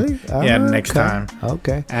next time. Really? Yeah, next time.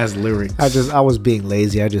 Okay. As lyrics. I was being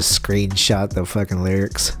lazy. I just screenshot the fucking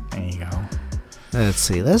lyrics. There you go. Let's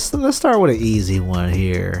see. Let's start with an easy one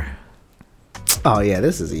here. Oh yeah,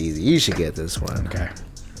 this is easy. You should get this one. Okay.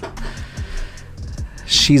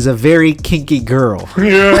 She's a very kinky girl.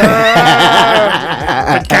 Yeah.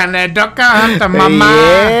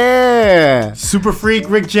 Super Freak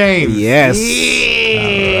Rick James. Yes.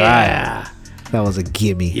 Yeah. All right. That was a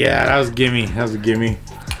gimme. Yeah, that was a gimme.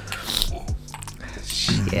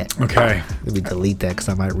 Shit. Okay. Let me delete that because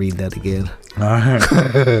I might read that again. All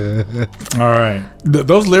right.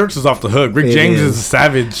 Those lyrics is off the hook. Rick It James is. is a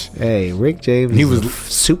savage. Hey, Rick James. He is was- a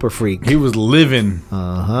super freak. He was living.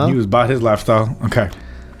 Uh-huh. He was about his lifestyle. Okay.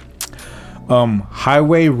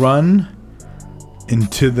 Highway run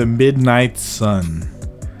into the midnight sun.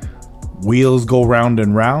 Wheels go round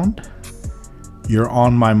and round. You're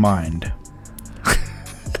on my mind.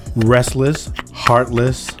 Restless,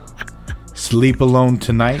 heartless. Sleep alone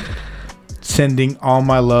tonight. Sending all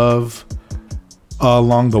my love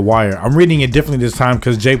along the wire. I'm reading it differently this time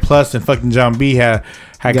because J Plus and fucking John B had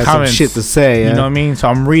got some comments. shit to say. You know what I mean? So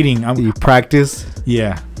I'm reading. You practice?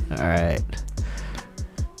 Yeah. All right.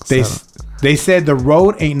 They said the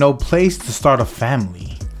road ain't no place to start a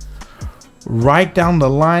family. Right down the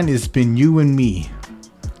line, it's been you and me.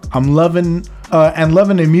 I'm loving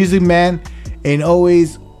the music, man, ain't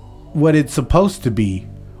always what it's supposed to be.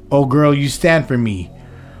 Oh, girl, you stand for me.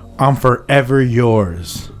 I'm forever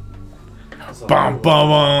yours. Bum, bum,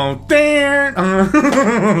 bum. Damn.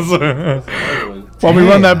 Want me to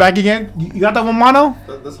run that back again? You got that one, Mono?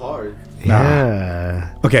 That's hard.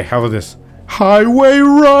 Yeah. Okay, how about this? Highway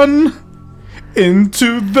run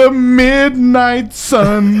into the midnight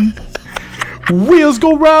sun. Wheels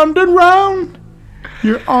go round and round.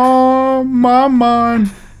 You're on my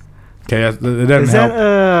mind. Okay, that doesn't Is help.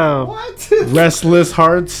 that What? Restless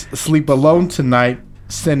hearts sleep alone tonight,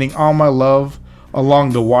 sending all my love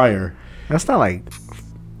along the wire. that's not like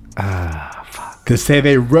Cause say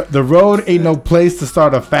the road ain't no place to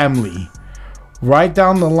start a family. Right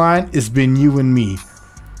down the line, it's been you and me.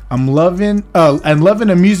 I'm loving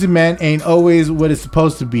a music, man, ain't always what it's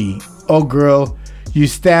supposed to be. Oh, girl, you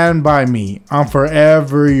stand by me. I'm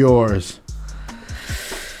forever yours.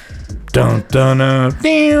 Dun dun dun.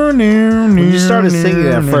 when you started singing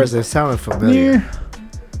it at first, it sounded familiar.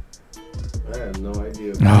 I have no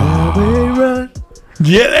idea. Highway run.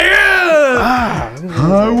 Yeah.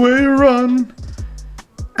 Highway run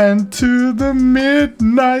and to the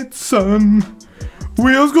midnight sun.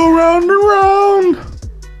 Wheels go round and round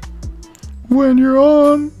when you're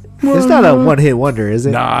on. It's not a one-hit wonder, is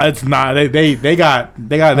it? Nah, it's not. They got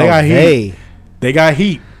heat. Hey. They got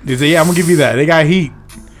heat. They say, yeah, I'm gonna give you that. They got heat,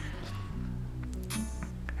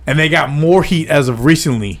 and they got more heat as of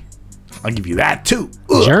recently. I'll give you that too.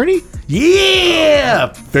 Ugh. Journey?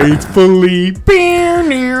 Yeah, faithfully.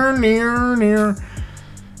 Near.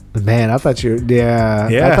 Man, I thought you. Yeah.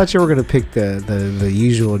 I thought you were gonna pick the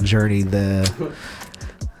usual Journey. The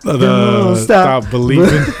Don't stop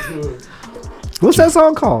believing What's that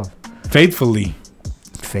song called? faithfully.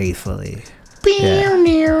 Faithfully. Yeah.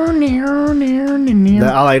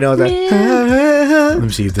 All I know is that. Let me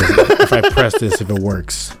see if I press this, if it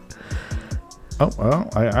works. Oh well,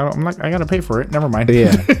 I'm like, I gotta pay for it. Never mind.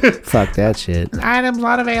 Yeah. Fuck that shit. Items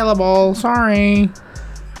not available. Sorry.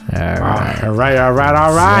 All right. All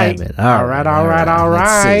right. Damn it. All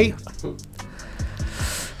right.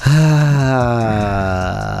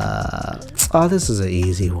 Oh, this is an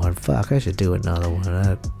easy one. Fuck, I should do another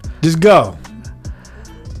one. Just go.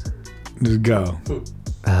 Just go.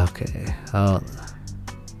 Okay. Oh.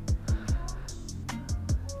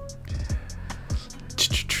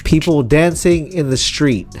 People dancing in the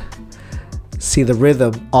street. See the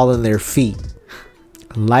rhythm all in their feet.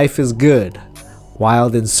 Life is good,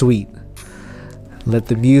 wild and sweet. Let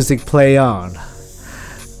the music play on.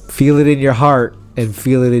 Feel it in your heart and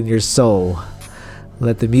feel it in your soul.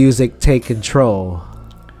 Let the music take control.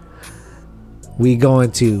 We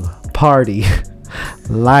going to party,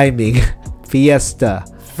 liming, fiesta.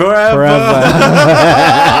 Forever.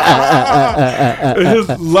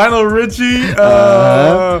 It's Lionel Richie.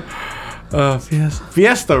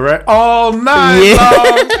 Fiesta, right? All night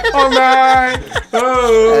long. All night.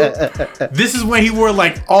 Oh. This is when he wore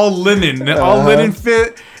like all linen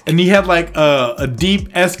fit, and he had like a deep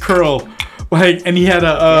S curl, like, and he had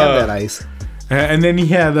that ice. and then he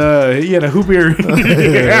had a hoop ear.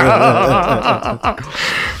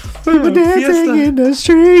 People dancing in the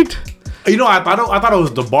street. You know, I thought it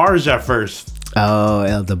was the bars at first.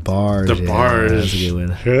 Oh, the bars. The bars. That's a good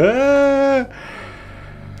one.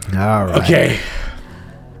 All right. Okay.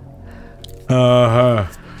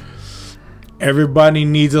 Everybody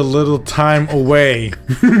needs a little time away.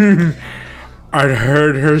 I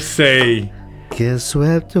heard her say, Get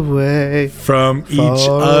swept away from each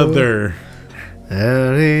other.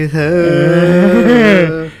 Her.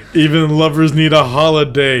 Even lovers need a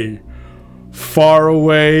holiday. Far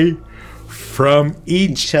away from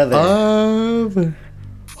each other.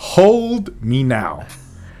 Hold me now.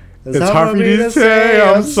 It's hard for me to say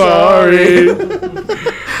I'm sorry.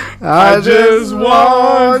 I just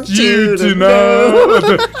want you to know.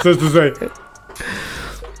 So to say,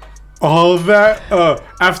 all of that,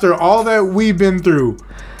 after all that we've been through,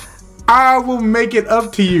 I will make it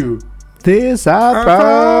up to you. This I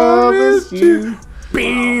promise you.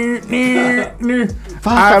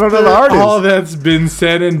 Fuck, I don't know the artist. All that's been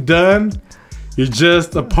said and done, you're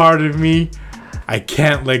just a part of me. I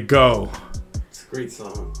can't let go. It's a great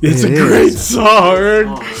song. It's It a great is.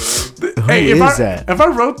 song. Hey, Who if is that? If I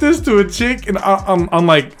wrote this to a chick and on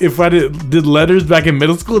like if I did letters back in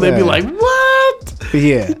middle school, they'd be Yeah. like, "What?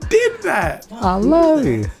 Yeah. You did that?" I love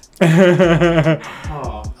you. It's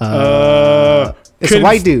a couldn't-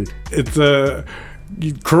 white dude. It's a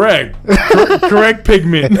correct, correct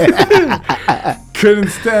pigment. Couldn't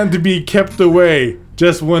stand to be kept away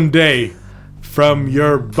just one day from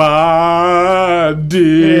your body.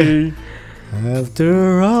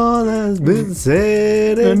 After all that's been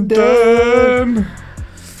said and And done. done.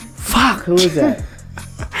 Fuck, who is that?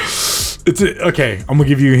 Okay, I'm gonna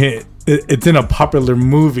give you a hint. It's in a popular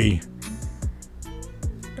movie,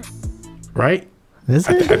 right? Is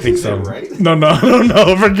I it? think so. Right? No,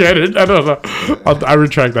 forget it. I don't know. I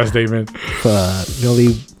retract that statement. Fuck. You'll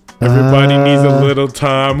leave. Everybody needs a little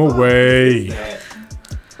time away.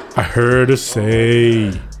 I heard her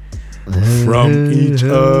say from each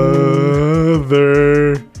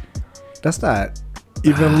other. That's not.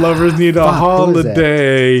 Even lovers need a Fuck, who is that?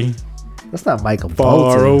 holiday. That's not Michael Far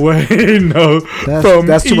Bolton. away, no.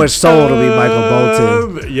 That's too much each soul to be Michael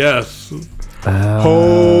Bolton. other. Yes.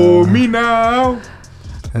 Hold me now.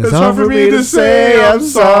 It's hard for me to say I'm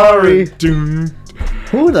sorry. Doom.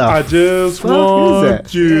 Who the? I just fuck is want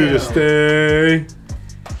that? you to stay.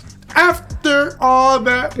 After all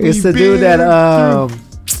that, It's the we've dude that been through.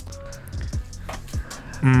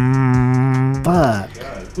 Fuck.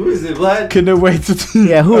 Who is it, Vlad? Couldn't wait to.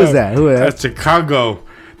 Yeah, who is that? Who is that? That's Chicago.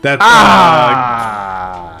 That's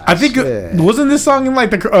I think shit. wasn't this song in like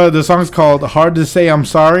the song's called "Hard to Say I'm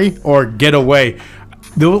Sorry" or "Get Away"?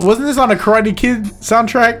 Wasn't this on a Karate Kid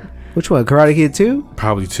soundtrack? Which one? Karate Kid 2?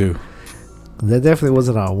 Probably two. That definitely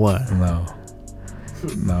wasn't on one.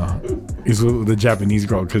 No. He's with the Japanese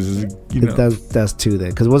girl because you know. That's 2 then.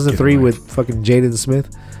 Because wasn't Get 3 away. with fucking Jaden Smith?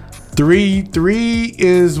 Three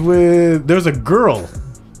is with. There's a girl.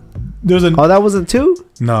 There's a Oh, that wasn't 2?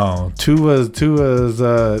 no. Two was.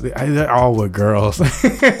 They're all with girls.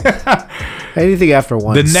 Anything after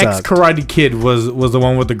 1 The next sucked. Karate Kid was the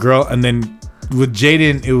one with the girl, and then with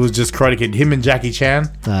Jaden, it was just Karate Kid. Him and Jackie Chan.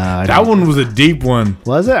 I That one was a deep one.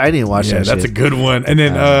 Was it? I didn't watch Yeah, that that's shit. a good one. And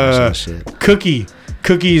then that shit. Cookie's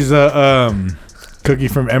Cookie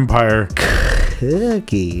from Empire.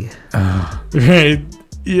 Cookie. Right.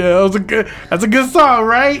 Yeah, that's a good song,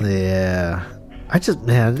 right? Yeah.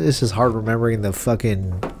 It's just hard remembering the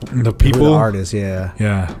fucking The people. the artists. Yeah.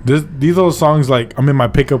 Yeah. These are songs like I'm in my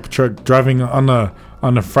pickup truck driving on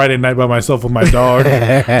a Friday night by myself with my dog.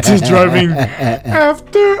 Just driving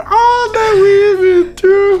after all that we've been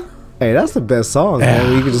through. Hey, that's the best song,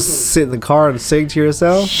 man. You can just sit in the car and sing to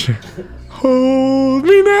yourself. Hold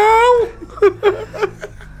me now.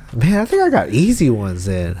 Man, I think I got easy ones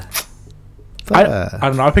then. I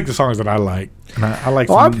don't know. I picked the songs that I like. And I like.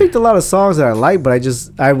 I picked a lot of songs that I like, but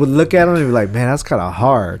I would look at them and be like, man, that's kind of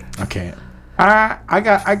hard. Okay. I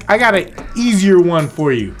got an easier one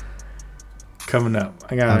for you coming up.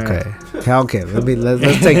 Okay.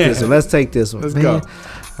 Let's take this one. Let's take this one. Let's man. go.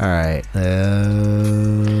 All right.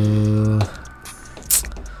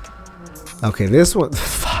 Okay, this one.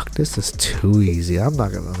 Fuck, this is too easy. I'm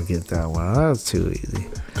not gonna get that one. That's too easy.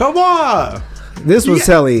 Come on. This was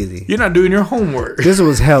hell easy. You're not doing your homework. This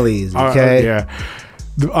was hell easy. Okay. Yeah.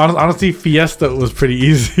 Honestly, Fiesta was pretty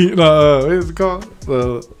easy. What is it called?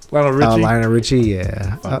 Lionel Richie. Lionel Richie.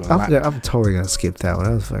 Yeah. Fuck, I'm totally gonna skip that one.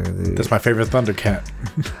 That was fucking dude. That's my favorite Thundercat.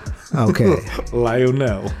 Okay.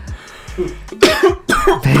 Lionel.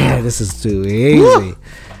 Man, this is too easy.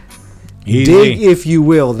 Easy. Dig, if you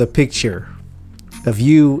will, the picture of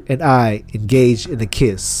you and I engaged in a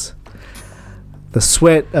kiss. The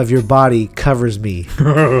sweat of your body covers me.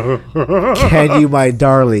 Can you, my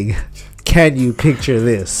darling? Can you picture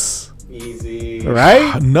this? Easy.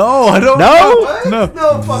 Right? No, I don't. No? What? No.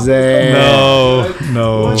 No. Fuck Zay.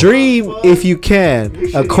 No. Dream, if you can,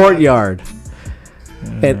 a courtyard.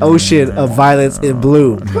 An ocean of violets in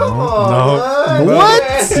bloom. Come on. No.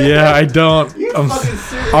 What? Yeah, I don't. You fucking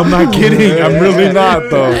serious? I'm not kidding. I'm really not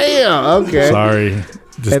though. Damn, okay. Sorry.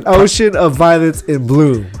 An ocean of violets in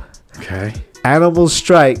bloom. Okay. Animals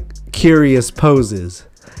strike curious poses.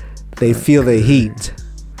 They feel the heat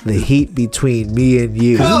between me and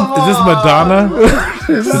you. Is this Madonna?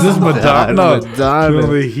 Is this Madonna? No. Madonna.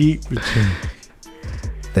 Feel the heat between.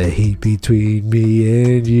 The heat between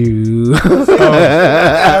me and you.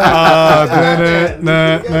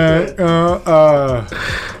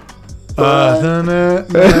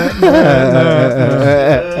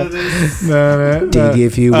 Dig,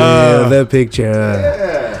 if you will, the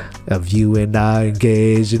picture of you and I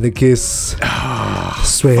engaged in a kiss. The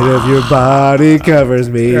sweat of your body covers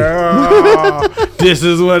me. This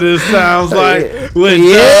is what it sounds like when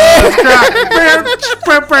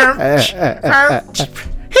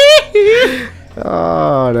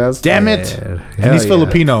Oh, that's damn it. bad. And Hell he's yeah.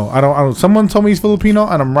 Filipino. I don't. Someone told me he's Filipino,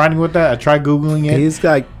 and I'm riding with that. I tried googling it. He's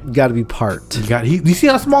got to be part. You see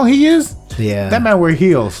how small he is? Yeah. That man wear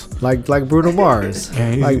heels. Like Bruno Mars.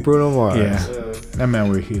 Yeah, he's- like Bruno Mars. Yeah, that man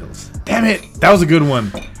wear heels. Damn it, that was a good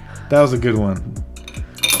one.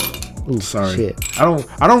 Ooh, Sorry. Shit. I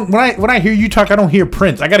don't. When I hear you talk, I don't hear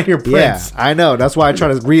Prince. I gotta hear Yeah, Prince. I know. That's why I try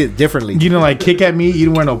to read it differently. You didn't like kick at me. You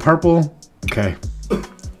didn't wear no purple. Okay.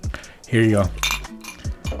 Here you go.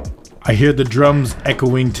 I hear the drums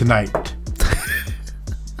echoing tonight,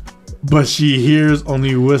 but she hears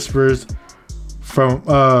only whispers from.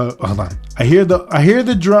 Hold on. I hear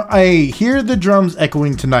the drums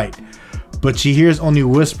echoing tonight, but she hears only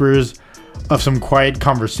whispers of some quiet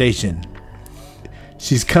conversation.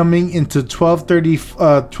 She's coming into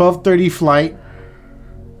 12:30 flight.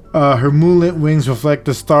 Her moonlit wings reflect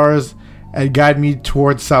the stars and guide me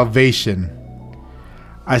towards salvation.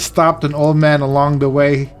 I stopped an old man along the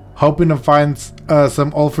way, hoping to find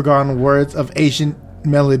some old forgotten words of ancient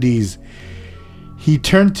melodies. He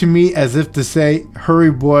turned to me as if to say,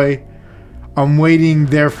 "Hurry, boy, I'm waiting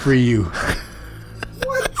there for you."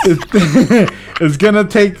 It's gonna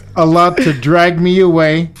take a lot to drag me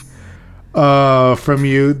away from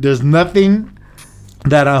you. There's nothing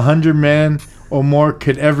that 100 men or more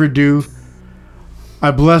could ever do.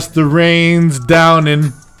 I bless the rains down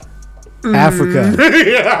in Africa.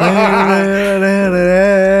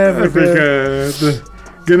 Africa.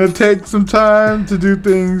 Gonna take some time to do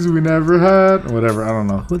things we never had. Whatever, I don't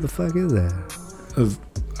know. Who the fuck is that?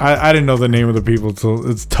 I didn't know the name of the people, so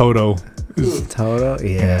it's Toto. Toto?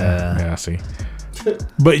 Yeah. Yeah, see.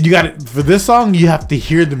 But you got it for this song. You have to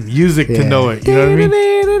hear the music to know it. You know what I mean?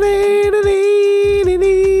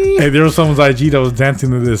 Hey, there was someone's IG that was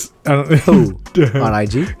dancing to this. I don't, Who? On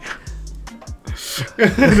IG?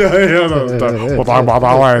 We'll talk about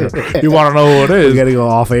that later. You want to know who it We is? gotta go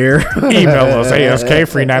off air. Email us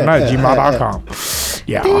ask399@gmail.com.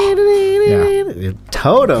 Yeah.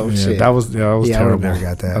 Toto Yeah, shit. that was terrible. I never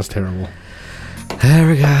got that. That was terrible.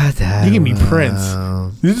 Never got that. You gave me Prince.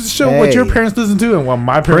 You just show what your parents listen to and what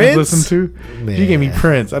my parents Prince? listen to. You gave me Man.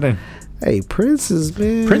 Prince. I didn't. Hey, Prince is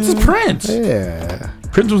man. Prince is Prince. Yeah.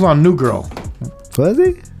 Prince was on New Girl. Was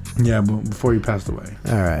he? Yeah, but before he passed away.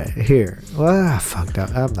 All right, here. Well, I fucked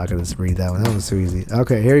up. I'm not gonna read that one. That was too easy.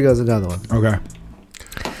 Okay, here goes another one. Okay.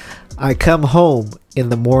 I come home in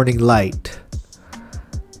the morning light.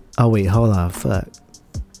 Oh wait, hold on. Fuck.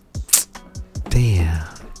 Damn.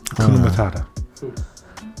 Hold Kuna on. Matata.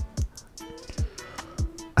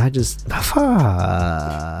 I just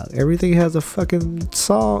fuck. Everything has a fucking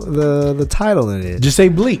song. The title in it. Just say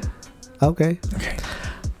bleep. Okay. Okay.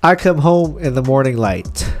 I come home in the morning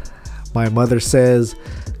light. My mother says,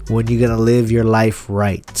 when you gonna live your life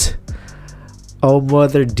right? Oh,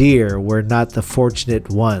 mother dear, we're not the fortunate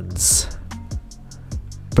ones.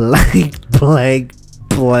 Blank, blank,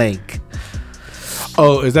 blank.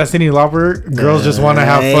 Oh, is that Cyndi Lauper? Girls just want to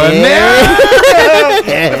have fun.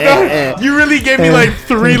 You really gave me like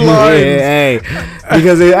 3 lines. Hey,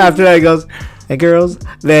 because after that it goes, and girls,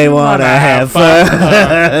 they wanna have fun.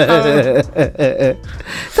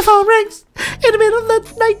 The phone rings in the middle of the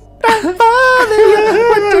night. I'm falling.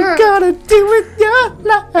 What you gonna do with your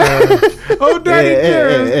life? Oh, Daddy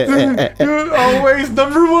Karen, you're always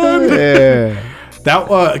number 1. Yeah.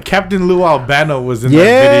 That Captain Lou Albano was in that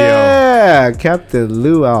Yeah, Captain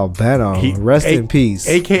Lou Albano. video. Rest in peace.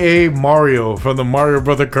 AKA Mario from the Mario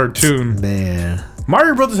Brother cartoon. Man.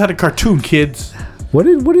 Mario Brothers had a cartoon, kids. What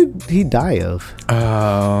did he die of?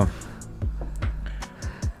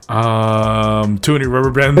 Too many rubber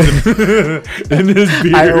bands in his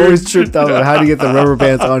beard. I always tripped out on how to get the rubber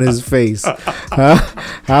bands on his face. Huh?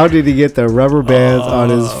 How did he get the rubber bands on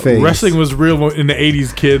his face? Wrestling was real in the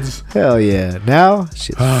 80s, kids. Hell yeah. Now,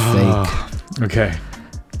 shit's fake. Okay.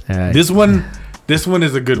 All right. This one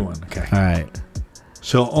is a good one. Okay. All right.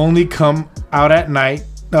 She'll only come out at night.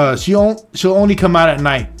 She'll only come out at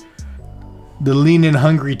night. The lean and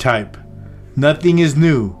hungry type. Nothing is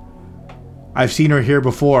new. I've seen her here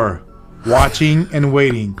before, watching and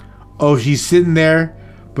waiting. Oh, she's sitting there,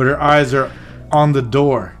 but her eyes are on the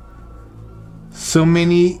door. So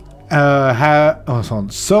many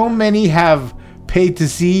have paid to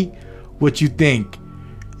see what you think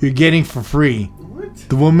you're getting for free.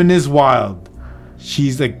 The woman is wild.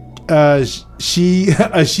 She's a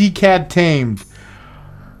she-cat tamed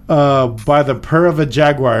by the purr of a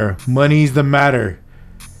jaguar. Money's the matter.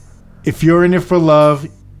 If you're in it for love,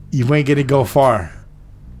 you ain't gonna go far.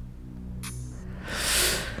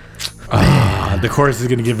 The chorus is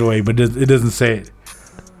gonna give it away, but it doesn't say it.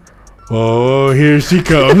 Oh, here she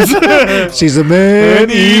comes. She's a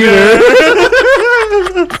man eater.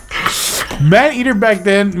 Man eater back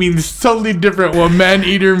then means totally different what man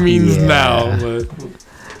eater means Yeah. now. But do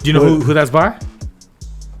you know who that's by?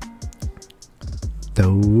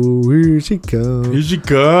 Oh, here she comes. Here she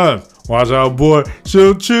comes. Watch out, boy.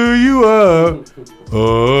 She'll chew you up.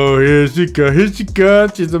 Oh, here she comes. Here she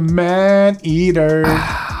comes. She's a man eater.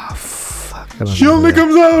 Fuck, I don't She know only who that-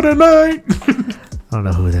 comes out at night. I don't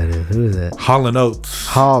know who that is. Who is that? Holland Oates.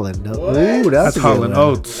 Holland. No. Ooh, that's That's a good Holland one.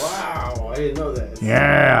 Oates. Wow, I didn't know that.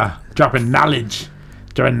 Yeah. Dropping knowledge.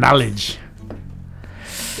 Dropping knowledge.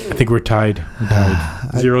 I think we're tied. We're tied.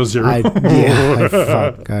 0-0. I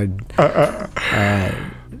fuck. Alright.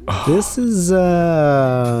 This is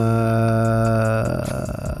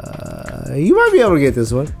you might be able to get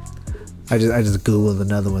this one. I just googled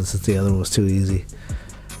another one since the other one was too easy.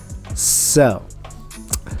 So,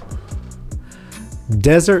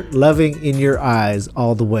 desert loving in your eyes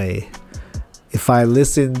all the way. If I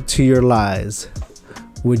listen to your lies,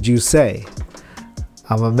 would you say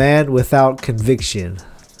I'm a man without conviction?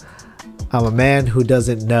 I'm a man who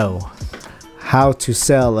doesn't know how to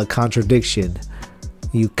sell a contradiction.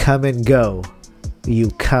 You come and go.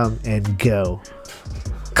 You come and go.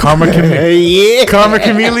 Karma Yeah.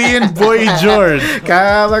 Chameleon, Boy George.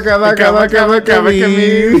 Come. You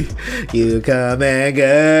come and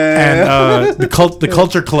go. And the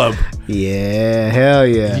Culture Club. Yeah, hell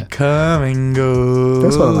yeah. You come and go.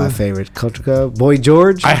 That's one of my favorite Culture Club. Boy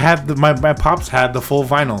George. I had my pops had the full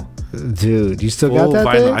vinyl. Dude, you still Full got that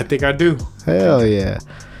vinyl. thing? I think I do. Hell yeah.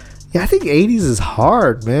 Yeah, I think 80s is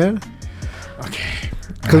hard, man. Okay.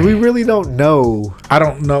 Because we really don't know. I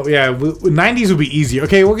don't know. Yeah, 90s would be easier.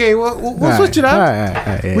 Okay, we'll switch it up. All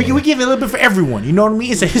right, yeah. We give it a little bit for everyone. You know what I mean?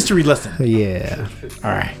 It's a history lesson. Yeah.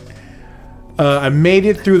 All right. I made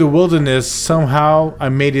it through the wilderness. Somehow I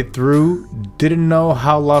made it through. Didn't know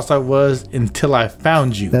how lost I was until I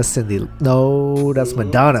found you. That's Cindy. No, that's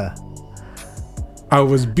Madonna. I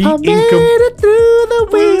was beat I made it through the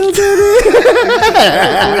the wilderness.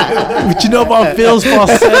 But you know about Phil's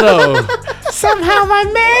falsetto. Somehow I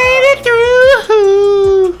made it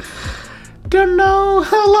through. Don't know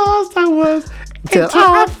how lost I was until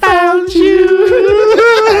I found you.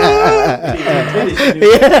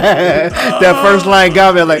 Yeah, that first line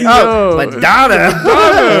got me like, oh, Yo.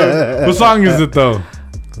 Madonna. What song is it though?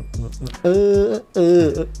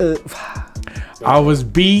 I was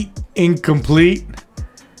beat, incomplete.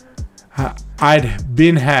 I'd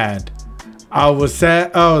been had. I was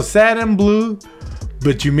sad and blue,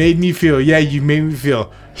 but you made me feel. Yeah, you made me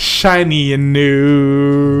feel shiny and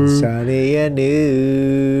new. Shiny and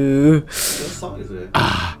new. What song is it?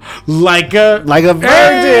 Like a Virgin.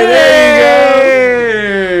 There you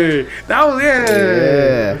go. Hey! That was it.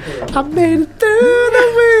 Yeah. I made it through the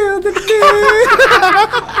wilderness.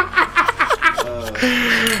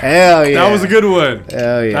 Hell yeah. That was a good one.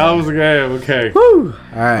 Hell yeah. That was a good. Okay. Woo.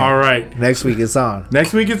 All right. All right. Next week it's on.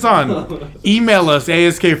 Next week it's on. Email us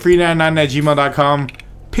askfree99@gmail.com.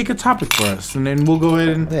 Pick a topic for us, and then we'll go ahead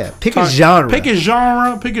and Pick a genre. Pick a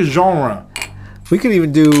genre. Pick a genre. We could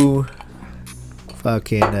even do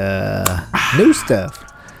fucking new stuff.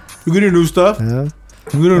 We can do new stuff. Huh?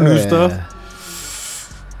 We can do new Yeah. stuff.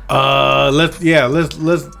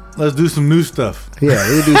 Let's do some new stuff. Yeah,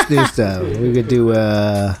 we could do new stuff. We could do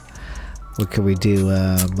what could we do?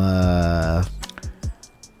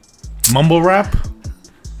 Mumble rap?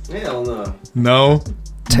 Hell no. No.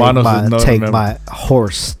 Mono says no, Take remember. my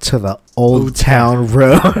horse to the old town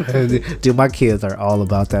road. Dude, my kids are all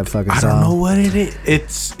about that fucking I song. don't know what it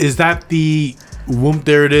is. Is that the whoop?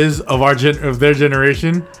 There it is of of their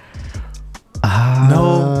generation.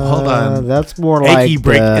 No, hold on. That's more like Achy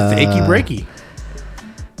break. It's the achy breaky.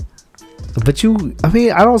 But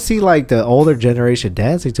I don't see like the older generation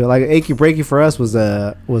dancing to it. Like achy breaky for us was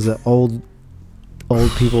a old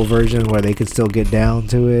people version where they could still get down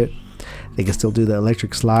to it. They can still do the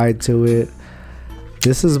electric slide to it.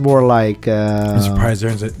 This is more like I'm surprised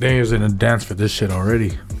there's in a dance for this shit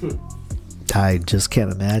already. I just can't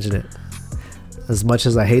imagine it. As much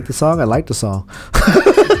as I hate the song, I like the song.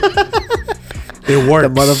 It works.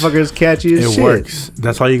 The motherfucker's catchy as It shit. works.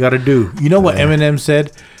 That's all you got to do. You know what Eminem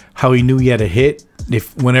said? How he knew he had a hit.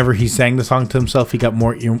 If whenever he sang the song to himself, he got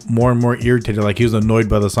more and more irritated. Like he was annoyed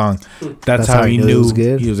by the song. That's how he knew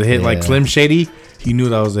it was a hit. Yeah. Like Slim Shady, he knew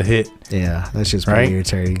that was a hit. Yeah, that's just Right? pretty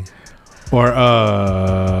irritating. Or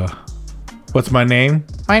what's my name?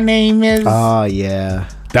 My name is. Oh yeah,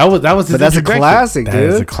 that was his. But that's a introduction. classic, That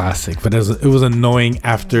is dude. a classic. But it was annoying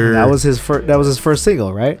after. that was his first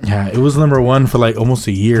single, right? Yeah, it was number one for like almost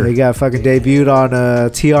a year. They got fucking debuted on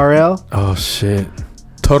TRL. Oh shit!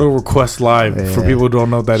 Total Request Live for Yeah. people who don't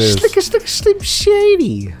know what that is. Slim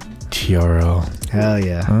Shady. TRL. Hell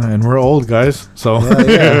yeah. And we're old guys, so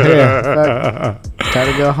Yeah.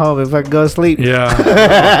 Gotta go home if I can go to sleep.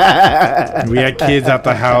 yeah. We had kids at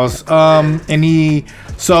the house.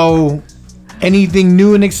 Anything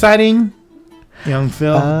new and exciting? Young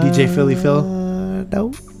Phil, DJ Philly Phil.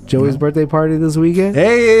 No. Joey's birthday party this weekend.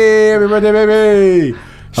 Hey, happy birthday, baby!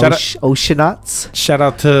 Oceanauts. Shout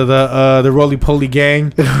out to the Roly Poly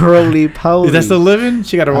gang. Roly Poly. Is that still living?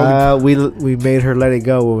 She got a Roly. We made her let it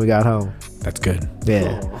go when we got home. That's good.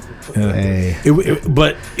 Yeah. Yeah. Hey.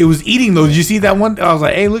 But it was eating though. Did you see that one? I was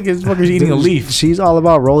like, hey, look, this fucker's eating a leaf. She's all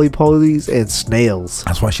about roly polies and snails.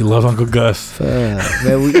 That's why she loves Uncle Gus. Man,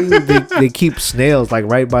 they keep snails like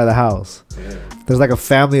right by the house. There's like a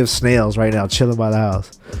family of snails right now chilling by the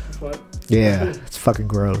house. Yeah, it's fucking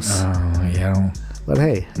gross. Oh yeah. But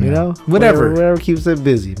hey, you know, Whatever. keeps them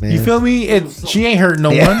busy, man. You feel me? She ain't hurting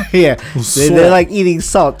no one. Yeah, Salt. they're like eating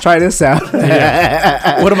salt. Try this out.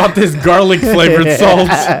 What about this garlic flavored salt?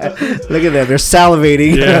 Look at them, they're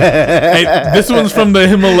salivating. Yeah. Hey, this one's from the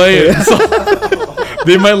Himalayas.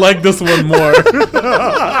 They might like this one more.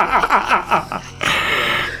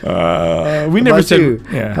 We never said. You?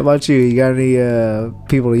 Yeah. How about you? You got any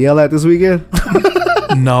people to yell at this weekend?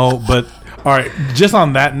 No, but all right. Just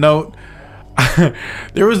on that note,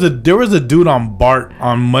 there was a dude on BART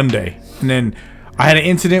on Monday, and then I had an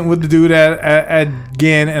incident with the dude at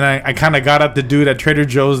Ginn, and I kind of got at the dude at Trader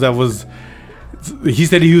Joe's that was. He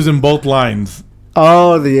said he was in both lines.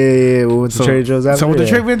 Oh, yeah. We went to Trader Joe's after. So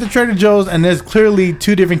we went to Trader Joe's, and there's clearly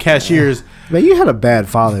two different cashiers. Man, you had a bad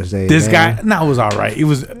Father's Day. This man. guy, no, it was all right. It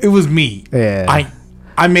was me. Yeah.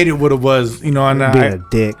 I made it what it was, you know. And being a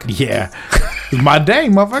dick. Yeah, it was my day,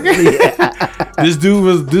 motherfucker. Yeah. This dude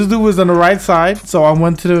was on the right side, so I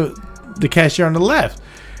went to the cashier on the left,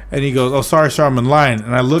 and he goes, "Oh, sorry, sir, I'm in line."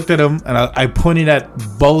 And I looked at him, and I pointed at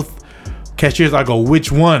both cashiers. I go,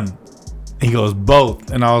 "Which one?" He goes,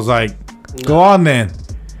 "Both." And I was like, "Go on then."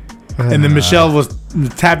 And then Michelle was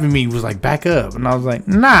tapping me, was like, back up. And I was like,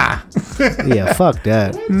 nah. Yeah, fuck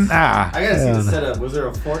that. Nah. I gotta see the setup. Was there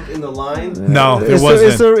a fork in the line? No, there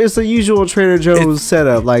wasn't. It's a usual Trader Joe's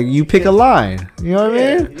setup. Like, you pick a line. You know what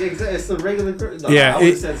I mean? Yeah, exactly. It's the regular. No, Yeah, I would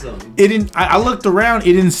have said something. It didn't. I looked around.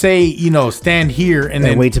 It didn't say, stand here and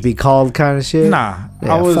then wait to be called kind of shit? Nah.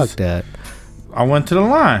 Yeah, fuck that. I went to the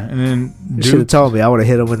line and then You should have told me. I would have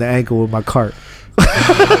hit him in the ankle with my cart.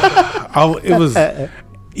 It was, I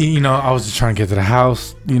was just trying to get to the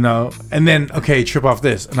house, and then, trip off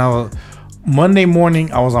this. And Monday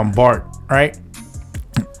morning, I was on BART, right?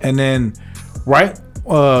 And then,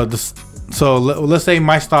 so let's say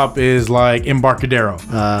my stop is like Embarcadero.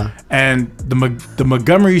 And the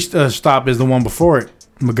Montgomery stop is the one before it.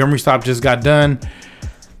 Montgomery stop just got done.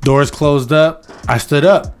 Doors closed up. I stood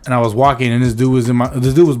up and I was walking, and this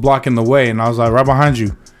dude was blocking the way, and I was like, right behind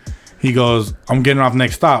you. He goes, I'm getting off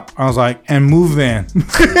next stop. I was like, and move then.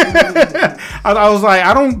 I was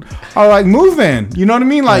like, move then. You know what I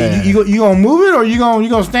mean? Like, you gonna move it, or you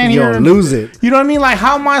gonna stand here and lose it? You know what I mean? Like,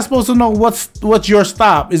 how am I supposed to know what's your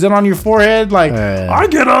stop? Is it on your forehead? Like, I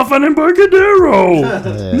get off on Embarcadero.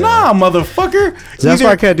 Nah, motherfucker. So that's why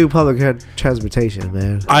I can't do public transportation,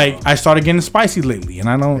 man. I started getting spicy lately, and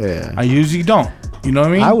I don't. Yeah. I usually don't. You know what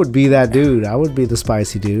I mean? I would be that dude. I would be the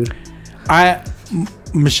spicy dude.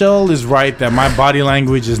 Michelle is right that my body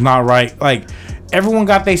language is not right. Like, everyone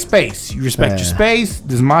got their space. You respect your space.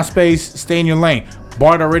 This is my space. Stay in your lane.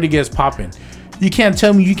 BART already gets popping. You can't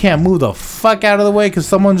tell me you can't move the fuck out of the way because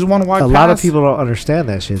someone just want to walk past. A lot of people don't understand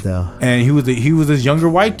that shit though. And he was this younger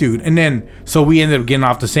white dude. And then so we ended up getting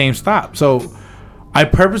off the same stop. So I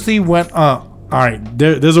purposely went. All right,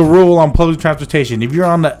 there's a rule on public transportation. If you're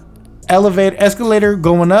on the escalator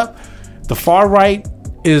going up, the far right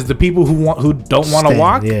is the people who don't want to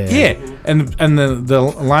walk. Yeah. And the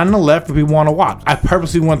line on the left for people who want to walk. I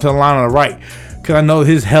purposely went to the line on the right because I know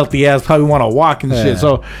his healthy ass probably want to walk and shit.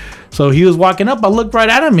 So he was walking up. I looked right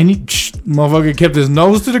at him, and motherfucker kept his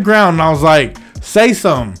nose to the ground. And I was like, say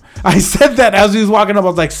something. I said that as he was walking up. I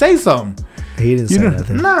was like, say something. He didn't say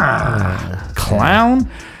nothing. Nah, clown.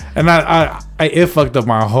 And it fucked up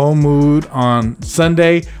my whole mood on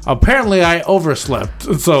Sunday. Apparently, I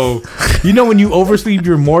overslept. So, when you oversleep,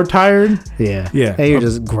 you're more tired. Yeah. Hey, you're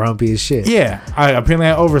just grumpy as shit. Yeah. Apparently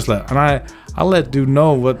I overslept, and I let dude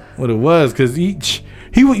know what it was because he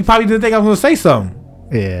probably didn't think I was gonna say something.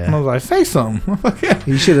 Yeah. And I was like, say something.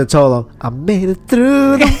 You should have told him, I made it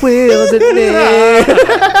through the wilderness.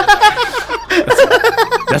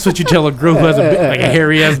 That's what you tell a girl who has a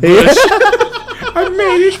hairy ass bush. I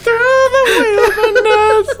made it through the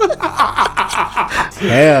wilderness.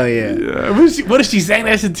 Hell yeah. What if she sang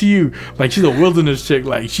that shit to you? Like, she's a wilderness chick.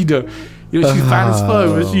 Like, she's fine as fuck,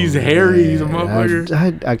 but she's hairy. She's a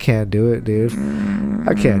motherfucker. I can't do it, dude.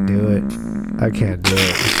 I can't do it.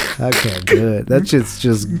 That shit's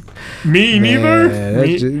just... Me neither?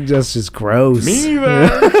 That's just gross. Me neither.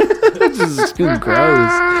 That's just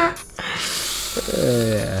gross.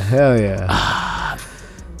 Yeah, hell yeah.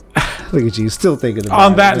 Look at you, still thinking about it.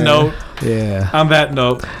 On that note. Yeah. On that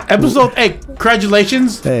note. Episode 8.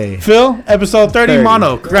 Congratulations. Hey. Phil, episode 30.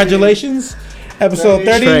 Mono. Congratulations. Episode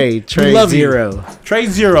 30. Trey Zero. Trey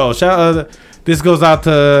Zero. This goes out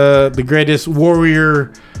to the greatest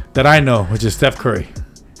warrior that I know, which is Steph Curry.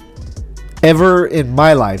 Ever in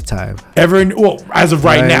my lifetime. As of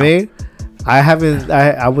right now. I mean?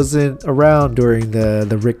 I wasn't around during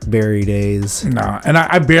the Rick Barry days. No, and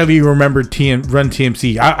I barely remember Run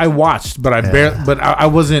TMC. I watched, but I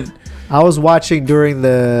wasn't. I was watching during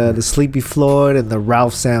the Sleepy Floyd and the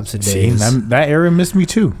Ralph Sampson days. See, that era missed me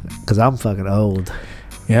too. Because I'm fucking old.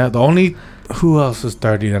 Yeah, who else is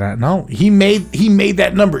 30 that I know? He made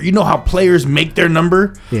that number. You know how players make their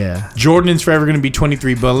number? Yeah. Jordan's forever going to be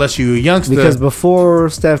 23, but unless you're a youngster. Because before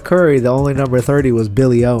Steph Curry, the only number 30 was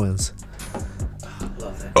Billy Owens.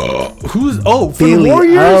 For Billy the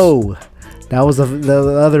Warriors? O. That was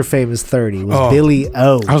the other famous 30 was Billy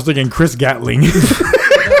O. I was thinking Chris Gatling.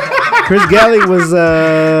 Chris Gatling was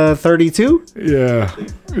 32? Yeah.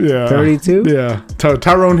 32? Yeah.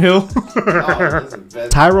 Tyrone Hill.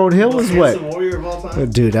 Tyrone Hill was what? Warrior of all time?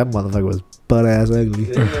 Dude, that motherfucker was butt ass ugly.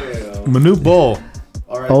 Manute Bol.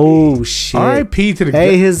 Oh shit. R.I.P. to the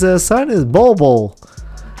his son is Bol.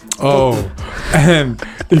 Oh, and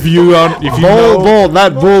if you Bol,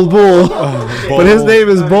 not Bull, but his name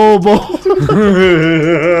is Bol.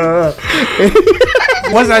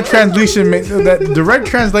 What's that translation? That direct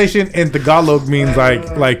translation in Tagalog means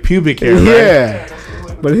like pubic hair. Right? Yeah.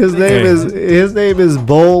 But his name is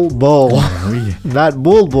Bull, not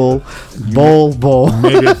Bull. Bull.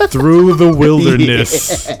 Made it through the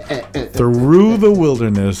wilderness. Through the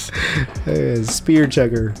wilderness. Spear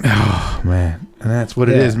checker. Oh man, and that's what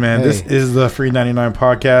it is, man. Hey. This is the Free 99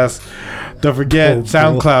 podcast. Don't forget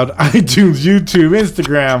SoundCloud, iTunes, YouTube,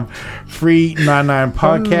 Instagram, Free 99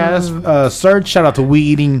 podcast. Search. Shout out to We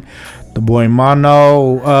Eating, the boy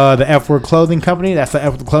Mono, the F Word Clothing Company. That's the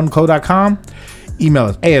FWordClothingCo.com. Email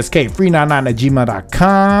us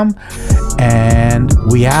askfree99@gmail.com. And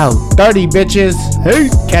we out. 30 bitches. Hey,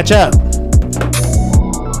 catch up.